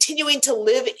 I'm continuing to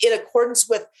live in accordance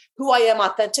with who I am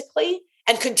authentically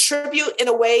and contribute in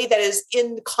a way that is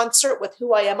in concert with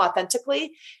who I am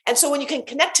authentically. And so when you can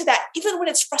connect to that, even when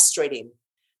it's frustrating,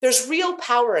 there's real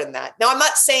power in that. Now, I'm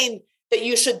not saying that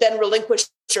you should then relinquish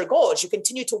your goals. You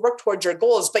continue to work towards your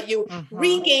goals, but you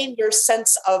regain your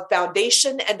sense of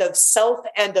foundation and of self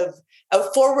and of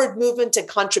forward movement and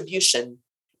contribution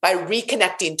by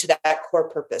reconnecting to that core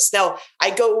purpose. Now,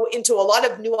 I go into a lot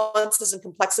of nuances and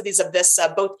complexities of this,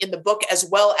 both in the book as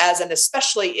well as, and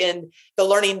especially in the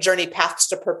Learning Journey Paths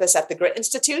to Purpose at the Grit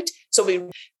Institute.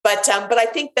 But I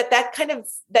think that kind of,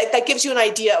 that gives you an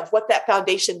idea of what that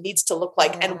foundation needs to look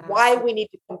like and why we need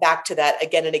to come back to that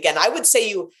again and again. I would say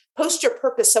you post your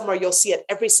purpose somewhere, you'll see it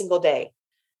every single day.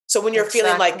 So when you're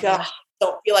feeling like, don't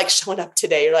feel like showing up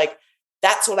today, you're like,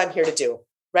 that's what I'm here to do.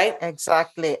 Right?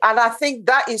 Exactly. And I think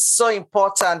that is so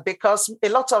important because a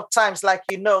lot of times, like,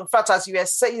 in fact, as you were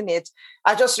saying it,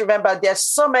 I just remember there's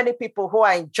so many people who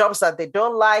are in jobs that they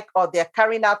don't like, or they're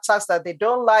carrying out tasks that they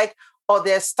don't like, or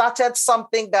they've started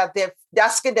something that they're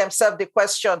asking themselves the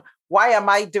question, why am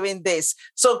I doing this?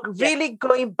 So really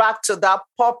going back to that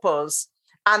purpose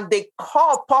and the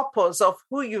core purpose of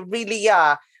who you really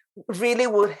are really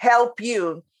would help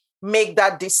you make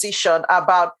that decision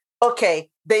about, okay,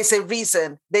 there's a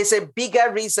reason, there's a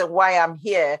bigger reason why I'm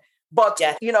here. But,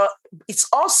 it's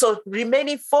also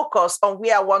remaining focused on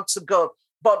where I want to go.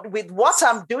 But with what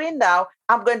I'm doing now,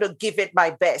 I'm going to give it my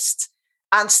best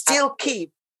and still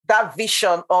keep that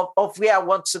vision of where I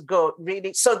want to go,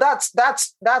 really. So that's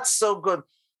so good.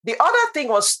 The other thing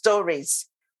was stories.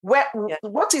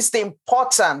 What is the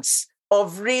importance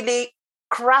of really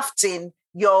crafting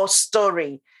your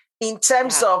story in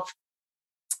terms of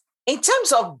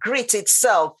grit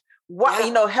itself,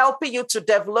 helping you to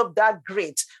develop that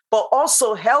grit, but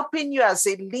also helping you as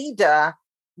a leader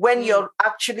when you're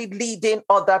actually leading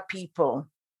other people.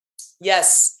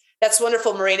 Yes, that's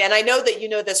wonderful, Maureen. And I know that you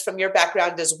know this from your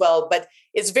background as well, but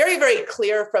it's very, very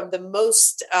clear from the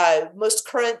most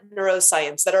current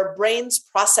neuroscience that our brains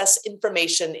process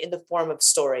information in the form of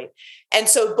story. And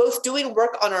so both doing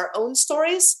work on our own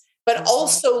stories, but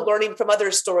also learning from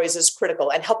other stories is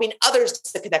critical, and helping others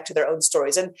to connect to their own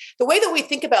stories. And the way that we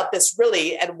think about this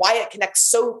really, and why it connects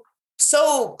so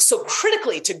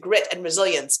critically to grit and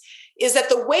resilience, is that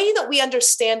the way that we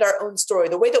understand our own story,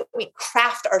 the way that we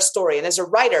craft our story. And as a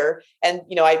writer, and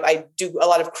I do a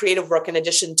lot of creative work in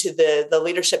addition to the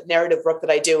leadership narrative work that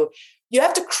I do, you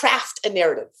have to craft a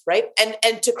narrative, right?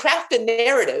 And to craft a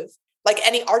narrative, like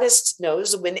any artist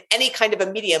knows, when any kind of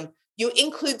a medium, you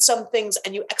include some things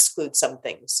and you exclude some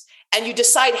things, and you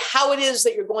decide how it is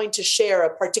that you're going to share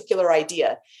a particular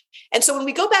idea. And so when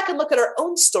we go back and look at our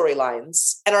own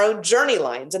storylines and our own journey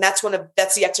lines, and that's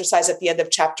the exercise at the end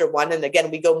of chapter 1. And again,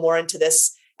 we go more into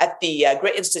this at the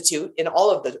Grit Institute in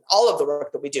all of the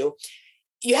work that we do.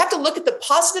 You have to look at the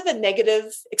positive and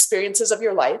negative experiences of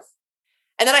your life.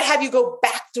 And then I have you go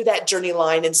back through that journey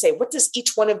line and say, what does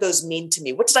each one of those mean to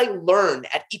me? What did I learn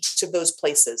at each of those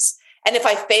places? And if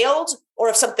I failed, or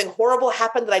if something horrible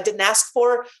happened that I didn't ask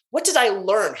for, what did I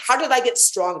learn? How did I get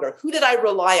stronger? Who did I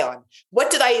rely on? What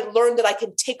did I learn that I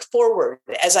can take forward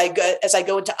as I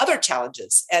go into other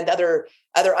challenges and other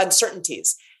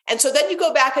uncertainties? And so then you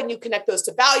go back and you connect those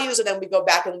to values, and then we go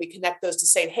back and we connect those to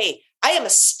saying, hey, I am a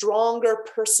stronger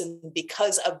person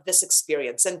because of this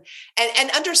experience. And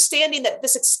understanding that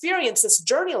this experience, this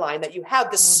journey line that you have,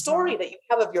 this story that you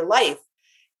have of your life,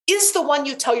 is the one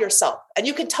you tell yourself. And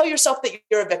you can tell yourself that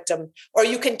you're a victim, or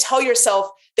you can tell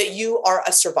yourself that you are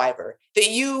a survivor, that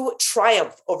you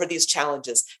triumph over these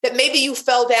challenges, that maybe you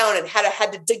fell down and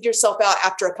had to dig yourself out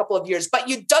after a couple of years, but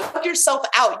you dug yourself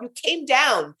out. You came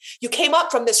down, you came up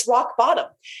from this rock bottom.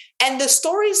 And the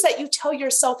stories that you tell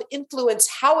yourself influence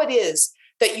how it is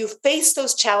that you face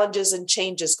those challenges and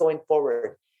changes going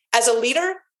forward. As a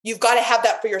leader, you've got to have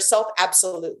that for yourself,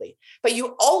 absolutely. But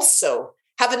you also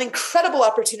have an incredible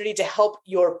opportunity to help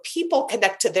your people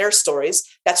connect to their stories.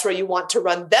 That's where you want to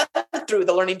run them through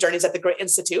the learning journeys at the Grit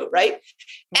Institute, right?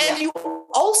 And you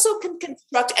also can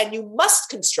construct, and you must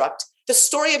construct, the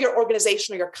story of your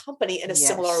organization or your company in a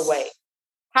similar way.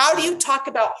 How do you talk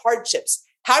about hardships?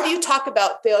 How do you talk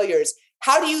about failures?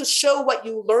 How do you show what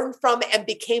you learned from and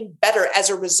became better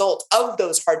as a result of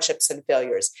those hardships and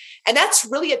failures? And that's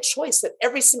really a choice that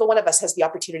every single one of us has the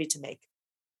opportunity to make.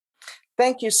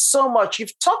 Thank you so much.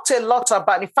 You've talked a lot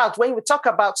about, in fact, when we talk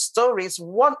about stories,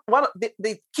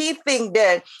 the key thing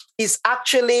there is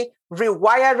actually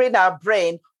rewiring our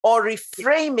brain, or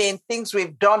reframing things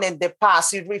we've done in the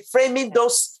past, reframing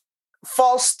those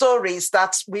false stories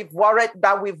that we've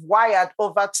wired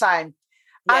over time.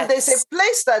 And there's a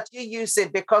place that you use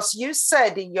it, because you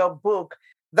said in your book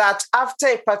that after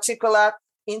a particular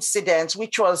incident,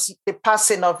 which was the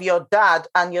passing of your dad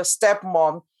and your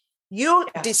stepmom, you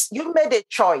made a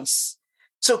choice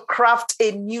to craft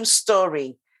a new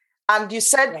story. And you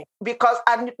said, Right. because,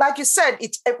 and like you said,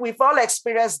 we've all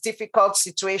experienced difficult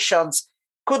situations,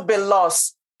 could be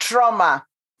loss, trauma,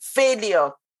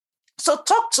 failure. So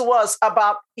talk to us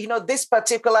about, this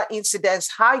particular incident,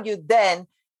 how you then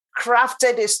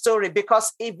crafted a story,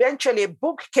 because eventually a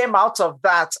book came out of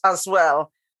that as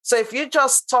well. So if you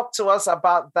just talk to us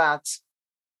about that.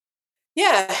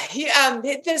 Yeah,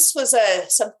 this was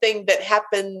something that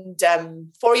happened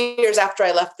 4 years after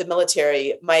I left the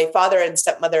military. My father and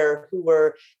stepmother, who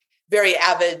were very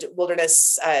avid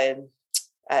wilderness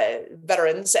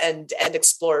veterans and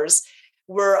explorers,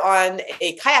 were on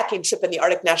a kayaking trip in the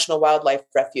Arctic National Wildlife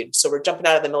Refuge. So we're jumping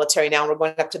out of the military now, and we're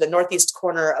going up to the northeast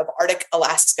corner of Arctic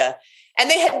Alaska. And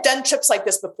they had done trips like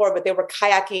this before, but they were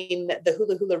kayaking the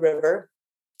Hula Hula River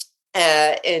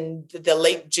in the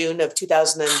late June of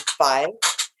 2005.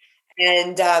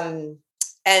 And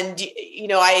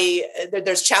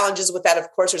there's challenges with that.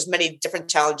 Of course, there's many different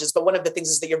challenges, but one of the things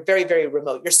is that you're very, very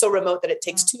remote. You're so remote that it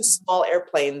takes two small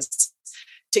airplanes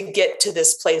to get to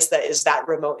this place that is that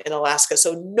remote in Alaska.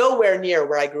 So nowhere near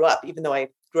where I grew up, even though I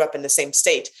grew up in the same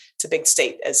state. It's a big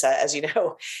state, as you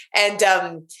know. And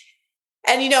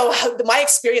my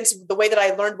experience, the way that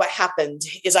I learned what happened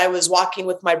is I was walking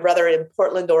with my brother in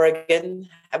Portland, Oregon.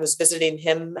 I was visiting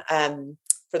him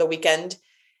for the weekend.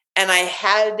 And I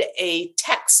had a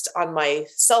text on my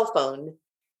cell phone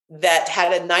that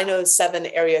had a 907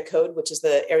 area code, which is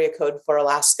the area code for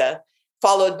Alaska,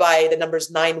 followed by the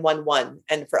numbers 911.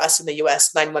 And for us in the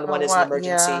US, 911 is an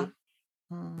emergency. Yeah.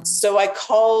 So I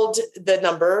called the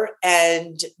number,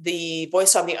 and the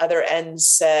voice on the other end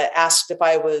asked if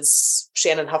I was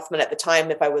Shannon Huffman at the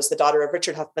time, if I was the daughter of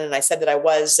Richard Huffman. And I said that I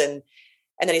was. And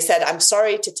then he said, "I'm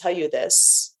sorry to tell you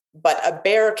this, but a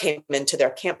bear came into their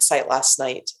campsite last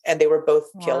night and they were both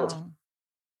killed."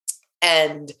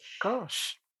 And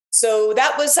gosh, so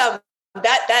that was,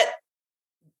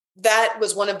 that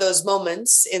was one of those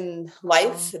moments in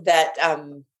life that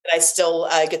I still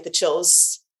get the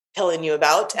chills telling you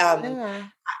about.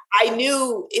 I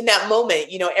knew in that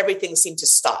moment, everything seemed to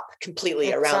stop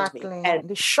completely around me, and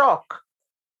the shock.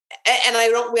 And I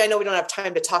know we don't have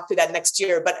time to talk through that next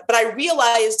year, but I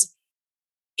realized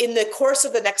in the course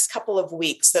of the next couple of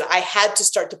weeks that I had to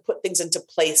start to put things into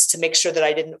place to make sure that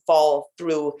I didn't fall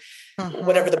through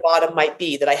whatever the bottom might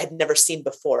be that I had never seen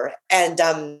before. And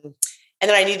then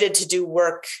I needed to do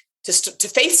work to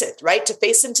face it, right? To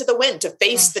face into the wind, to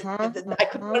face I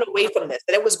couldn't run away from this,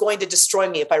 that it was going to destroy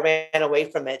me if I ran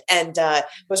away from it. And I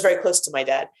was very close to my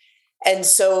dad. And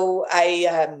so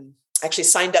I actually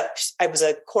signed up. I was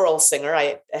a choral singer.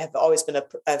 I have always been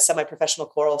a semi-professional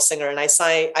choral singer. And I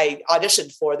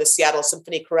auditioned for the Seattle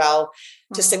Symphony Chorale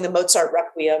to sing the Mozart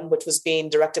Requiem, which was being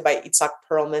directed by Itzhak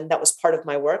Perlman. That was part of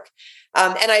my work.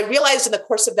 And I realized in the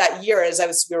course of that year,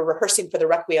 as we were rehearsing for the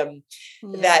Requiem,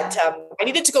 that I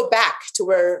needed to go back to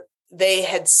where they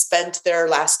had spent their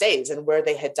last days and where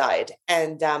they had died.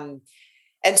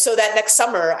 And so that next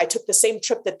summer, I took the same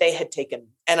trip that they had taken,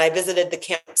 and I visited the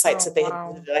campsites that they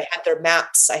had visited. I had their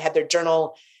maps, I had their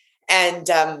journal, and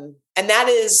that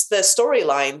is the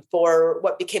storyline for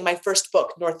what became my first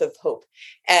book, North of Hope,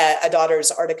 A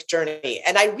Daughter's Arctic Journey.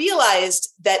 And I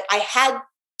realized that I had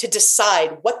to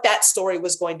decide what that story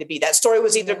was going to be. That story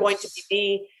was either going to be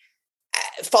me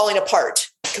falling apart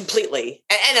completely,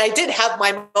 and I did have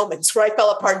my moments where I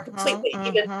fell apart completely,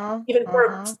 even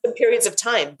for some periods of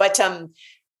time, but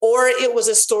or it was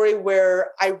a story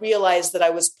where I realized that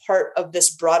I was part of this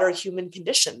broader human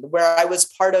condition, where I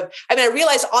was I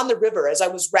realized on the river as I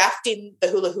was rafting the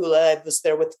Hula Hula, I was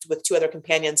there with two other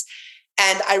companions,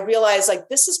 and I realized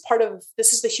this is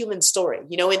the human story.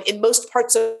 In most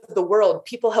parts of the world,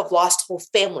 people have lost whole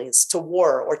families to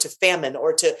war or to famine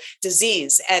or to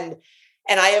disease, and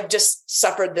I have just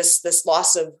suffered this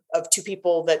loss of two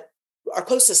people that are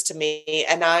closest to me,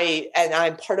 and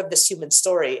I'm part of this human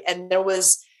story. And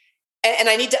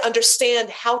I need to understand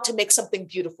how to make something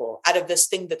beautiful out of this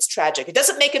thing that's tragic. It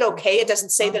doesn't make it okay. It doesn't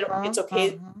say that it's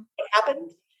okay what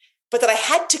happened, but that I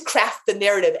had to craft the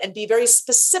narrative and be very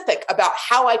specific about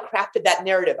how I crafted that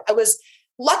narrative. I was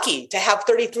lucky to have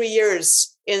 33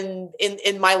 years in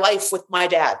my life with my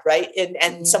dad, right?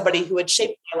 And somebody who had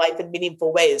shaped my life in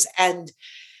meaningful ways. And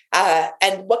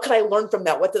what could I learn from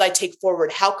that? What did I take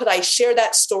forward? How could I share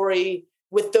that story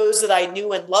with those that I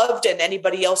knew and loved, and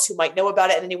anybody else who might know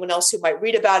about it, and anyone else who might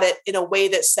read about it, in a way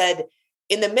that said,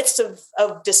 in the midst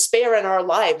of despair in our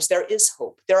lives, there is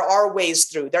hope. There are ways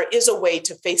through. There is a way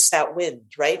to face that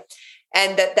wind, right?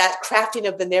 And that crafting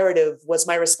of the narrative was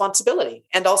my responsibility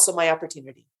and also my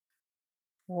opportunity.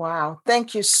 Wow.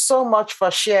 Thank you so much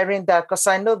for sharing that, because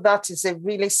I know that is a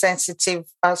really sensitive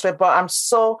aspect, but I'm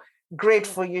so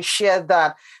grateful you shared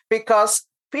that, because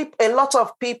a lot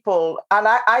of people, and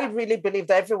I really believe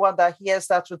that everyone that hears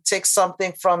that will take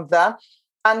something from that.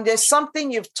 And there's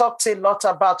something you've talked a lot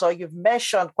about, or you've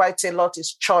mentioned quite a lot,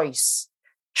 is choice.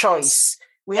 Choice.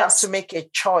 We have to make a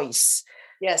choice.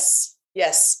 Yes.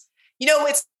 Yes.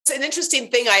 It's an interesting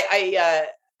thing. I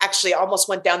actually almost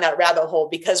went down that rabbit hole,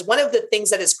 because one of the things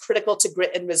that is critical to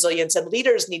grit and resilience, and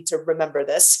leaders need to remember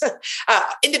this,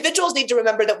 individuals need to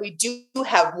remember that we do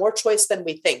have more choice than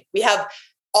we think. We have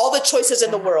all the choices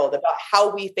in the world about how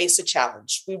we face a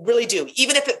challenge. We really do.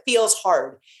 Even if it feels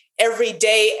hard, every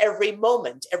day, every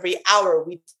moment, every hour,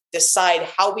 we decide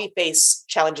how we face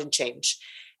challenge and change,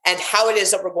 and how it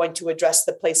is that we're going to address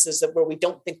the places where we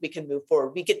don't think we can move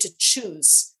forward. We get to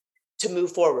choose to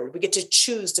move forward. We get to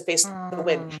choose to face the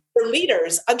wind. For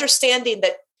leaders, understanding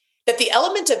that the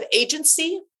element of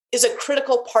agency is a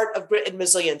critical part of grit and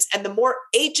resilience. And the more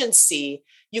agency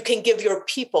you can give your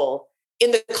people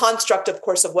in the construct, of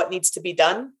course, of what needs to be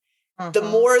done, the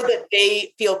more that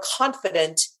they feel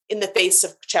confident in the face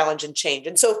of challenge and change.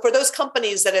 And so for those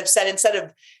companies that have said, instead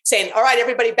of saying, all right,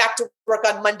 everybody back to work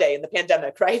on Monday in the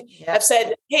pandemic, right? Yeah. I've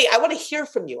said, hey, I want to hear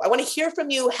from you. I want to hear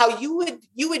from you how you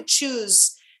would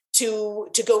choose to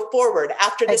go forward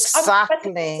after this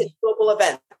unprecedented global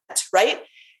event, right?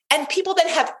 And people then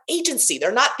have agency.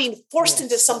 They're not being forced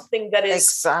into something that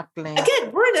is,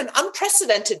 again, we're in an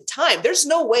unprecedented time. There's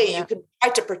no way you can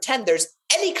try to pretend there's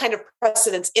any kind of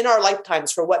precedence in our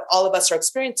lifetimes for what all of us are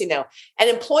experiencing now. And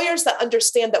employers that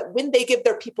understand that when they give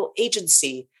their people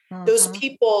agency, those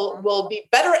people will be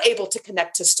better able to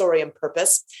connect to story and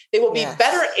purpose. They will be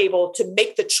better able to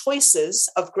make the choices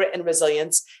of grit and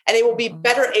resilience, and they will be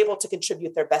better able to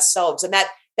contribute their best selves. And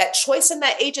that choice and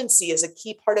that agency is a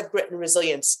key part of grit and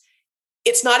resilience.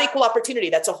 It's not equal opportunity.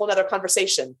 That's a whole nother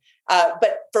conversation.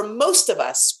 But for most of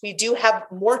us, we do have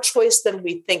more choice than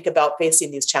we think about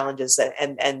facing these challenges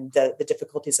and the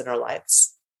difficulties in our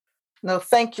lives. No,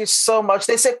 thank you so much.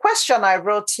 There's a question I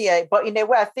wrote here, but in a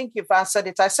way, I think you've answered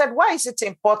it. I said, why is it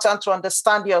important to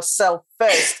understand yourself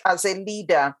first as a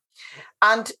leader?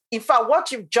 And in fact,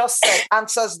 what you've just said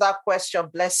answers that question.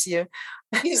 Bless you.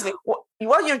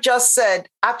 What you just said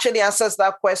actually answers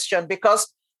that question,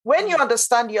 because when you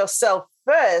understand yourself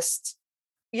first,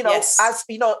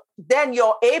 then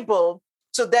you're able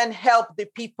to then help the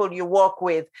people you work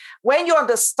with. When you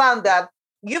understand that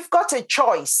you've got a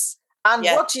choice, and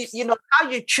what how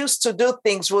you choose to do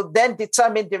things will then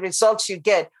determine the results you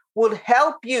get, will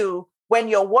help you when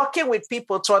you're working with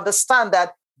people to understand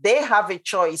that they have a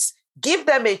choice. Give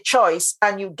them a choice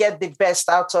and you get the best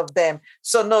out of them.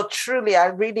 So no, truly, I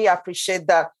really appreciate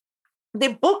that. The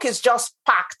book is just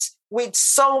packed with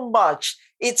so much.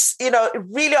 It's,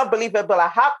 really unbelievable.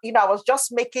 I was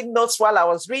just making notes while I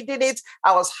was reading it.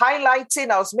 I was highlighting,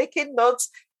 I was making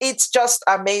notes. It's just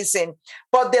amazing.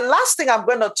 But the last thing I'm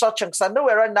going to touch on, because I know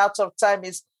we're running out of time,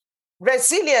 is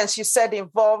resilience, you said,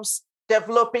 involves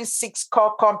developing 6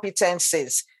 core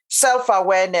competencies: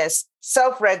 self-awareness,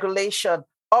 self-regulation,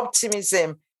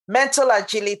 optimism, mental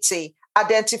agility,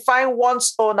 identifying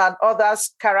one's own and others'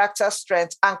 character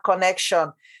strength, and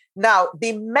connection. Now,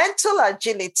 the mental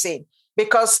agility,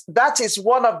 because that is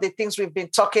one of the things we've been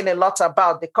talking a lot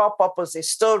about, the core purpose, the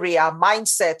story, our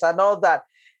mindset, and all that.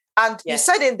 And you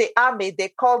said in the Army, they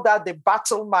call that the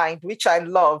battle mind, which I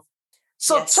love.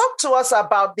 So talk to us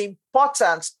about the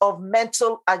importance of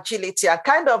mental agility and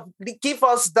kind of give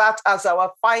us that as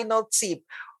our final tip.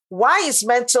 Why is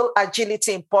mental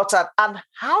agility important, and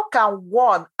how can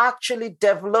one actually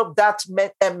develop that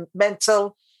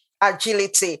mental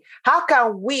agility? How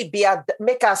can we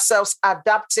make ourselves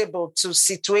adaptable to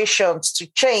situations, to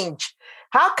change?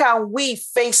 How can we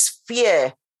face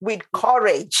fear with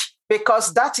courage?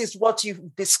 Because that is what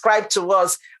you described to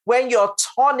us. When you're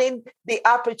turning the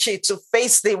aperture to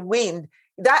face the wind,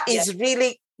 that is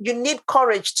really, you need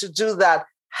courage to do that.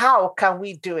 How can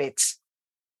we do it?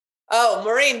 Oh,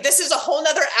 Maureen, this is a whole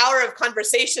nother hour of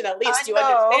conversation, at least, you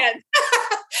understand.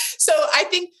 So I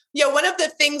think, one of the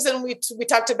things, and we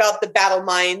talked about the battle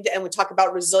mind, and we talk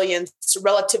about resilience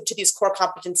relative to these core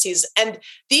competencies. And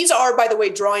these are, by the way,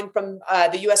 drawing from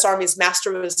the U.S. Army's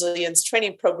Master Resilience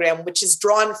Training Program, which is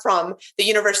drawn from the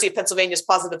University of Pennsylvania's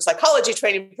Positive Psychology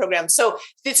Training Program. So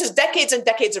this is decades and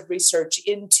decades of research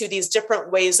into these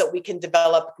different ways that we can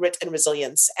develop grit and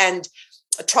resilience. And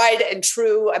tried and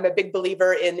true, I'm a big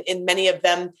believer in many of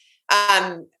them.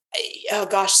 Again,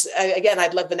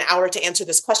 I'd love an hour to answer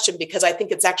this question, because I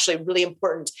think it's actually really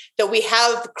important that we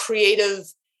have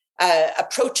creative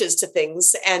approaches to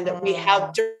things, and we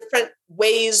have different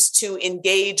ways to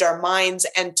engage our minds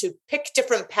and to pick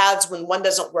different paths when one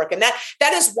doesn't work. And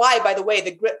that is why, by the way,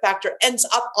 the grit factor ends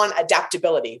up on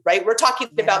adaptability, right? We're talking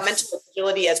about mental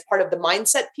agility as part of the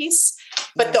mindset piece,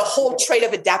 but the whole trait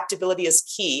of adaptability is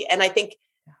key. And I think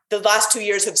the last 2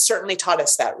 years have certainly taught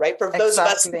us that, right? For those of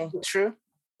us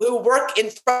who work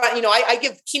in front, I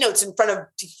give keynotes in front of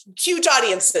huge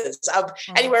audiences of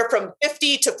anywhere from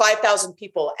 50 to 5,000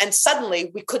 people. And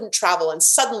suddenly we couldn't travel, and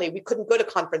suddenly we couldn't go to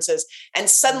conferences. And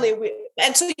suddenly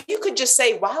and so you could just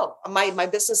say, wow, my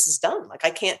business is done. Like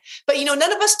I can't, but none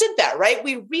of us did that, right?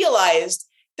 We realized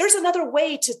there's another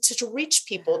way to reach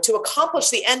people, to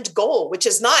accomplish the end goal, which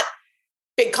is not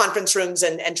big conference rooms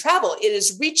and travel. It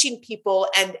is reaching people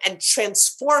and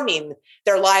transforming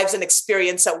their lives and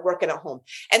experience at work and at home.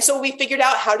 And so we figured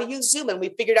out how to use Zoom, and we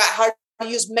figured out how to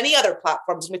use many other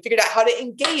platforms, and we figured out how to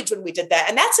engage when we did that.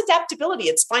 And that's adaptability.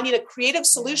 It's finding a creative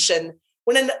solution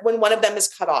when one of them is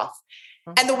cut off.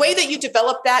 And the way that you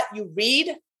develop that, you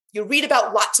read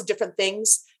about lots of different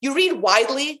things. You read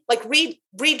widely, like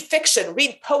read fiction,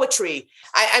 read poetry.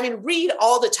 I mean, read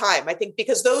all the time, I think,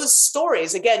 because those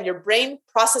stories, again, your brain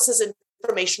processes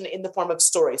information in the form of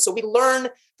stories. So we learn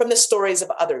from the stories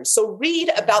of others. So read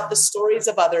about the stories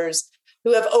of others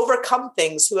who have overcome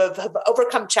things, who have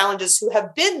overcome challenges, who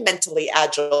have been mentally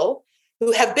agile,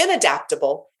 who have been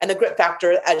adaptable. And the Grit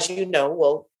Factor, as you know,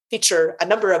 will feature a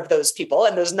number of those people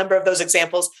and there's a number of those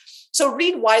examples. So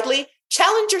read widely.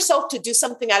 Challenge yourself to do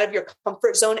something out of your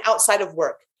comfort zone outside of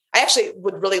work. I actually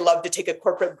would really love to take a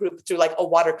corporate group through like a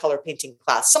watercolor painting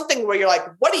class, something where you're like,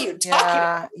 what are you talking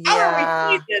about? How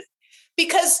are we doing this?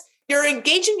 Because you're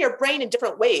engaging your brain in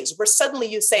different ways where suddenly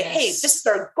you say, hey, this is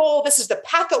our goal. This is the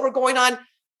path that we're going on.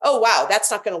 Oh, wow, that's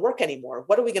not going to work anymore.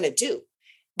 What are we going to do?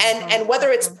 And whether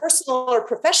it's personal or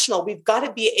professional, we've got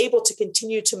to be able to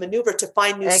continue to maneuver to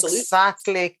find new solutions.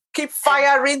 Exactly. Keep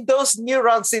firing those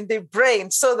neurons in the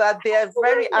brain so that they are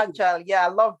very agile. Yeah, I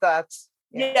love that.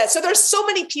 Yeah. So there's so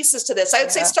many pieces to this. I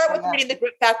would say start with reading the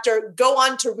Grit Factor, go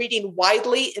on to reading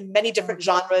widely in many different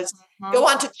genres, go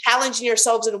on to challenging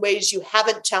yourselves in ways you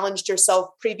haven't challenged yourself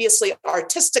previously,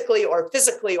 artistically or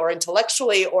physically or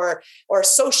intellectually or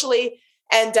socially.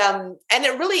 And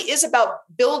it really is about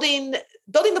building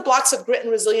the blocks of grit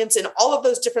and resilience in all of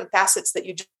those different facets that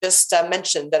you just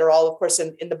mentioned that are all, of course,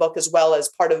 in the book, as well as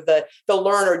part of the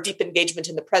learn or deep engagement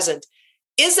in the present,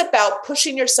 is about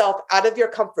pushing yourself out of your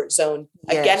comfort zone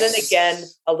again and again,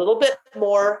 a little bit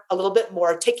more,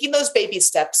 taking those baby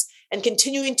steps and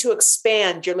continuing to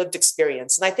expand your lived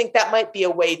experience. And I think that might be a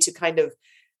way to kind of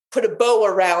put a bow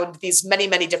around these many,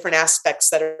 many different aspects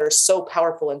that are so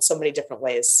powerful in so many different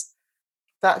ways.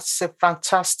 That's a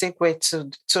fantastic way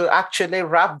to actually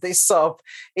wrap this up.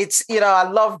 It's, I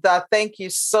love that. Thank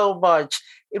you so much.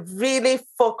 It really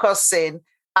focusing.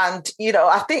 And,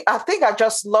 I think I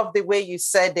just love the way you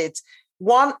said it.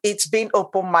 One, it's being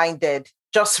open-minded.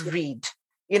 Just read,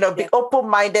 be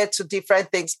open-minded to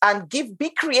different things and be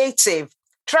creative.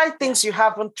 Try things you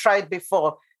haven't tried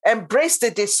before. Embrace the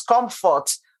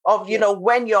discomfort of,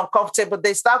 when you're uncomfortable.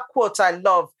 There's that quote I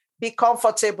love, be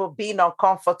comfortable being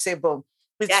uncomfortable.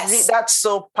 That's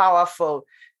so powerful.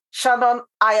 Shannon,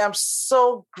 I am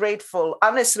so grateful.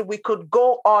 Honestly, we could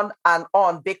go on and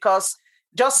on because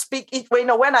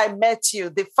when I met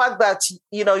you, the fact that,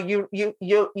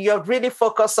 you're really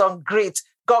focused on grit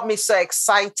got me so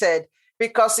excited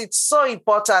because it's so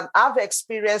important. I've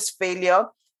experienced failure.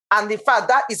 And in fact,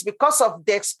 that is because of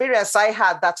the experience I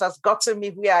had that has gotten me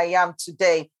where I am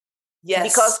today.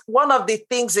 Yes. Because one of the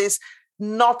things is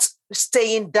not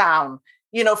staying down.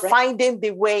 Finding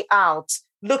the way out,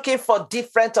 looking for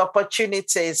different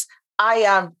opportunities. I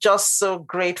am just so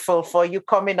grateful for you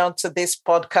coming onto this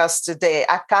podcast today.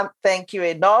 I can't thank you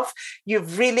enough.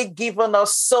 You've really given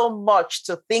us so much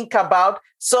to think about,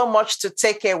 so much to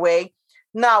take away.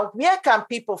 Now, where can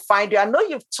people find you? I know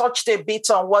you've touched a bit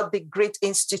on what the Grit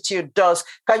Institute does.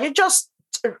 Can you just,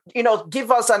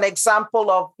 give us an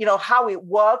example of, how it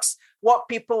works, what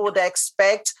people would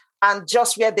expect, and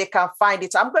just where they can find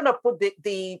it? I'm going to put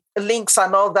the links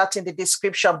and all that in the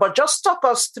description, but just talk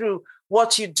us through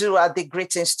what you do at the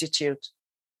Grit Institute.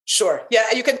 Sure.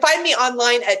 Yeah, you can find me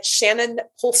online at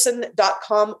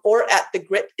shannonpoulsen.com or at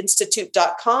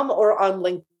thegritinstitute.com or on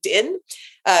LinkedIn,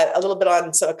 a little bit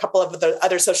on a couple of the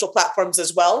other social platforms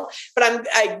as well. But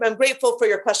I'm grateful for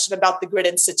your question about the Grit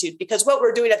Institute, because what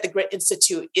we're doing at the Grit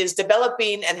Institute is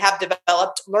developing and have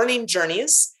developed learning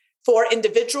journeys for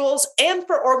individuals and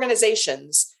for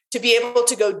organizations to be able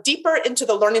to go deeper into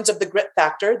the learnings of the Grit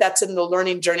Factor. That's in the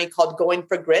learning journey called Going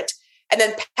for Grit. And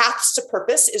then Paths to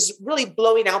Purpose is really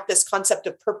blowing out this concept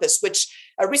of purpose, which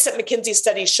a recent McKinsey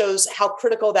study shows how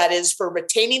critical that is for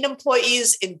retaining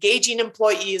employees, engaging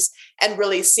employees, and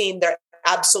really seeing their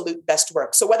absolute best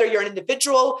work. So whether you're an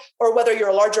individual or whether you're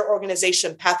a larger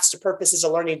organization, Paths to Purpose is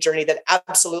a learning journey that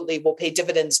absolutely will pay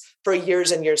dividends for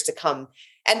years and years to come.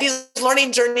 And these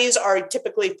learning journeys are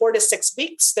typically 4 to 6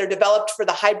 weeks. They're developed for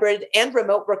the hybrid and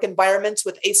remote work environments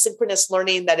with asynchronous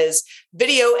learning that is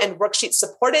video and worksheet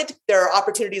supported. There are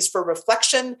opportunities for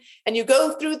reflection, and you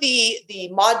go through the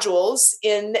modules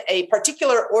in a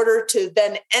particular order to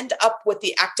then end up with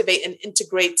the Activate and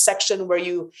Integrate section where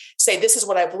you say, this is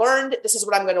what I've learned, this is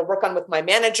what I'm going to work on with my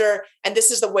manager, and this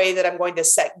is the way that I'm going to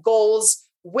set goals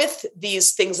with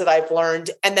these things that I've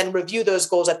learned, and then review those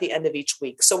goals at the end of each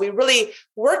week. So we really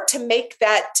work to make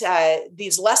that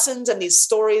these lessons and these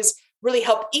stories really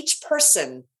help each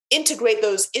person integrate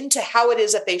those into how it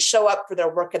is that they show up for their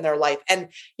work and their life. And,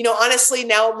 honestly,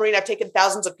 now, Maureen, I've taken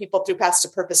thousands of people through Paths to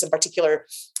Purpose in particular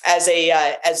as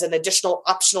an additional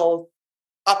optional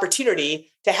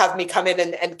opportunity to have me come in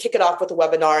and kick it off with a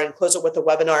webinar and close it with a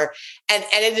webinar. And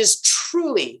it is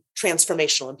truly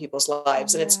transformational in people's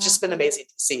lives. And it's just been amazing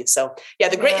to see. So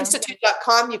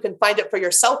thegreatinstitute.com, you can find it for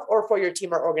yourself or for your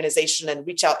team or organization, and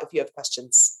reach out if you have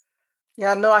questions.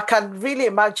 Yeah, no, I can really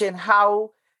imagine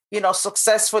how,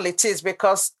 successful it is,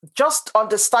 because just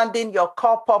understanding your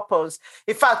core purpose.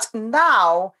 In fact,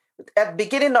 now, at the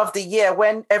beginning of the year,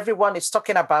 when everyone is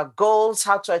talking about goals,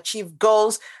 how to achieve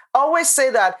goals, I always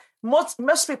say that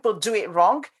most people do it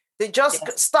wrong. They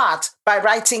just start by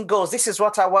writing goals. This is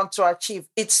what I want to achieve.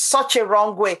 It's such a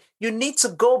wrong way. You need to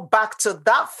go back to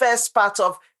that first part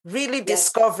of really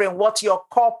discovering what your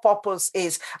core purpose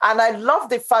is. And I love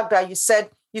the fact that you said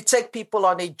you take people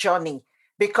on a journey,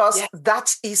 because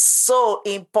that is so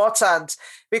important,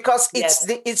 because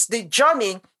it's the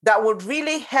journey that would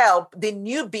really help the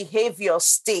new behavior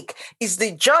stick. It's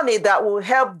the journey that will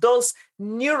help those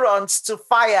neurons to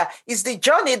fire. It's the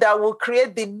journey that will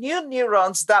create the new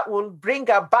neurons that will bring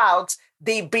about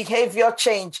the behavior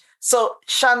change. So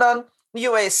Shannon,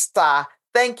 you're a star.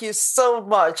 Thank you so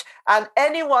much. And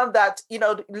anyone that,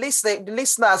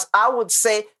 listeners, I would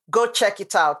say, go check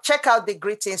it out. Check out the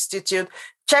Grit Institute.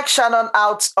 Check Shannon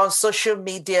out on social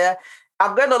media.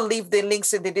 I'm going to leave the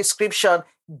links in the description.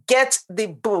 Get the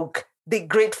book, The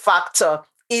Grit Factor.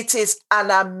 It is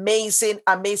an amazing,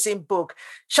 amazing book.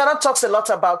 Shannon talks a lot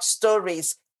about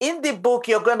stories. In the book,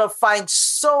 you're going to find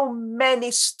so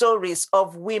many stories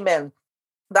of women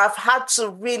that have had to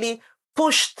really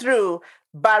push through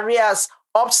barriers,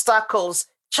 obstacles,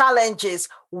 challenges,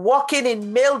 working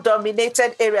in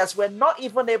male-dominated areas. We're not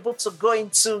even able to go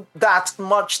into that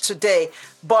much today.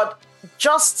 But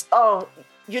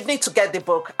you need to get the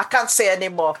book. I can't say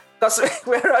anymore because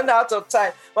we're running out of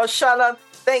time. But Shannon,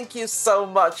 thank you so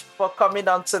much for coming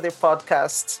on to the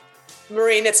podcast.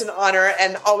 Maureen, it's an honor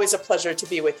and always a pleasure to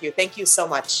be with you. Thank you so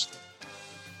much.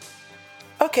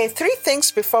 Okay, 3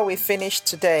 things before we finish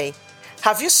today.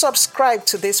 Have you subscribed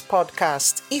to this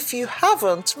podcast? If you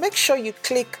haven't, make sure you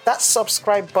click that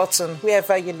subscribe button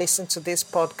wherever you listen to this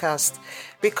podcast,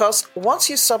 because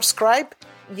once you subscribe,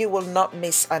 you will not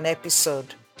miss an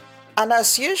episode. And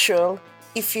as usual,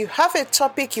 if you have a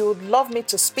topic you would love me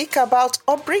to speak about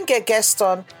or bring a guest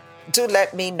on, do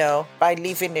let me know by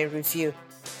leaving a review.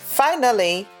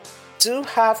 Finally, do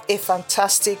have a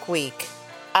fantastic week.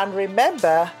 And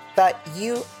remember that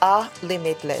you are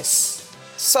limitless.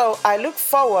 So I look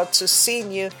forward to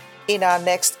seeing you in our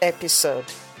next episode.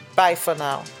 Bye for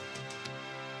now.